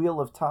read The Wheel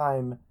of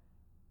Time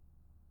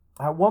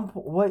at one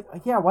point.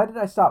 Why did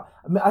I stop?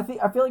 I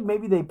feel like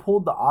maybe they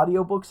pulled the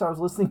audiobooks I was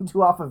listening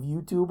to off of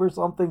YouTube or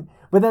something.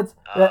 But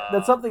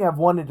that's something I've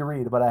wanted to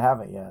read, but I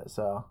haven't yet.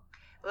 So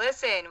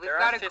listen, we've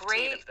got a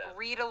great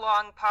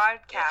read-along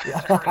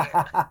podcast for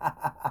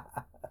you.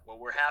 Well,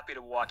 we're happy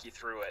to walk you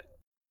through it.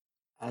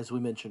 As we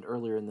mentioned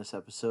earlier in this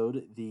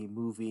episode, the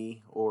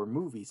movie, or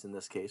movies in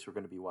this case, we're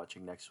going to be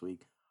watching next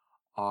week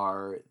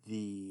are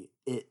the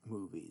It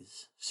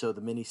movies. So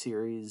the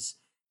miniseries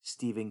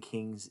Stephen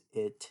King's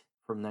It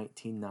from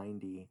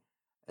 1990,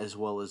 as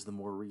well as the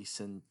more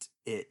recent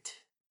It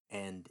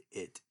and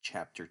It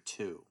Chapter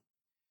 2.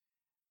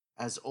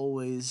 As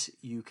always,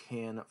 you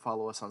can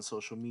follow us on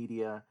social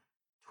media,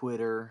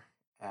 Twitter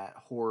at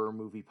Horror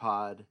Movie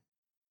Pod,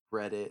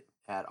 Reddit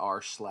at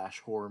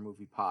r/horror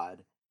movie pod,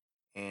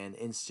 and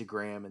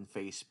Instagram and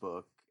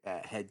Facebook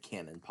at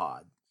Headcanon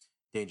Pod.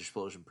 Danger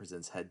Explosion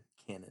presents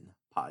Headcanon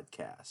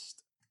Podcast.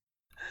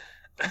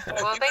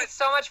 Well, thanks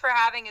so much for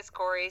having us,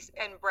 Corey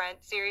and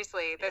Brent.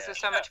 Seriously, this was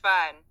so much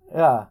fun.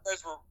 Yeah. You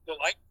guys were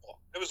delightful.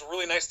 It was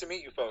really nice to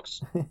meet you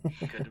folks.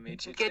 Good to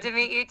meet you. Good to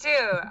meet you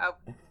too.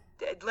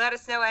 Let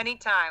us know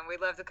anytime. We'd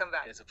love to come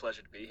back. It's a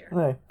pleasure to be here.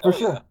 Hey, for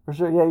sure.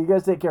 Yeah, you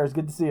guys take care. It's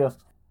good to see you.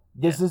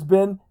 This has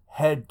been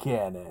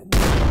Headcanon.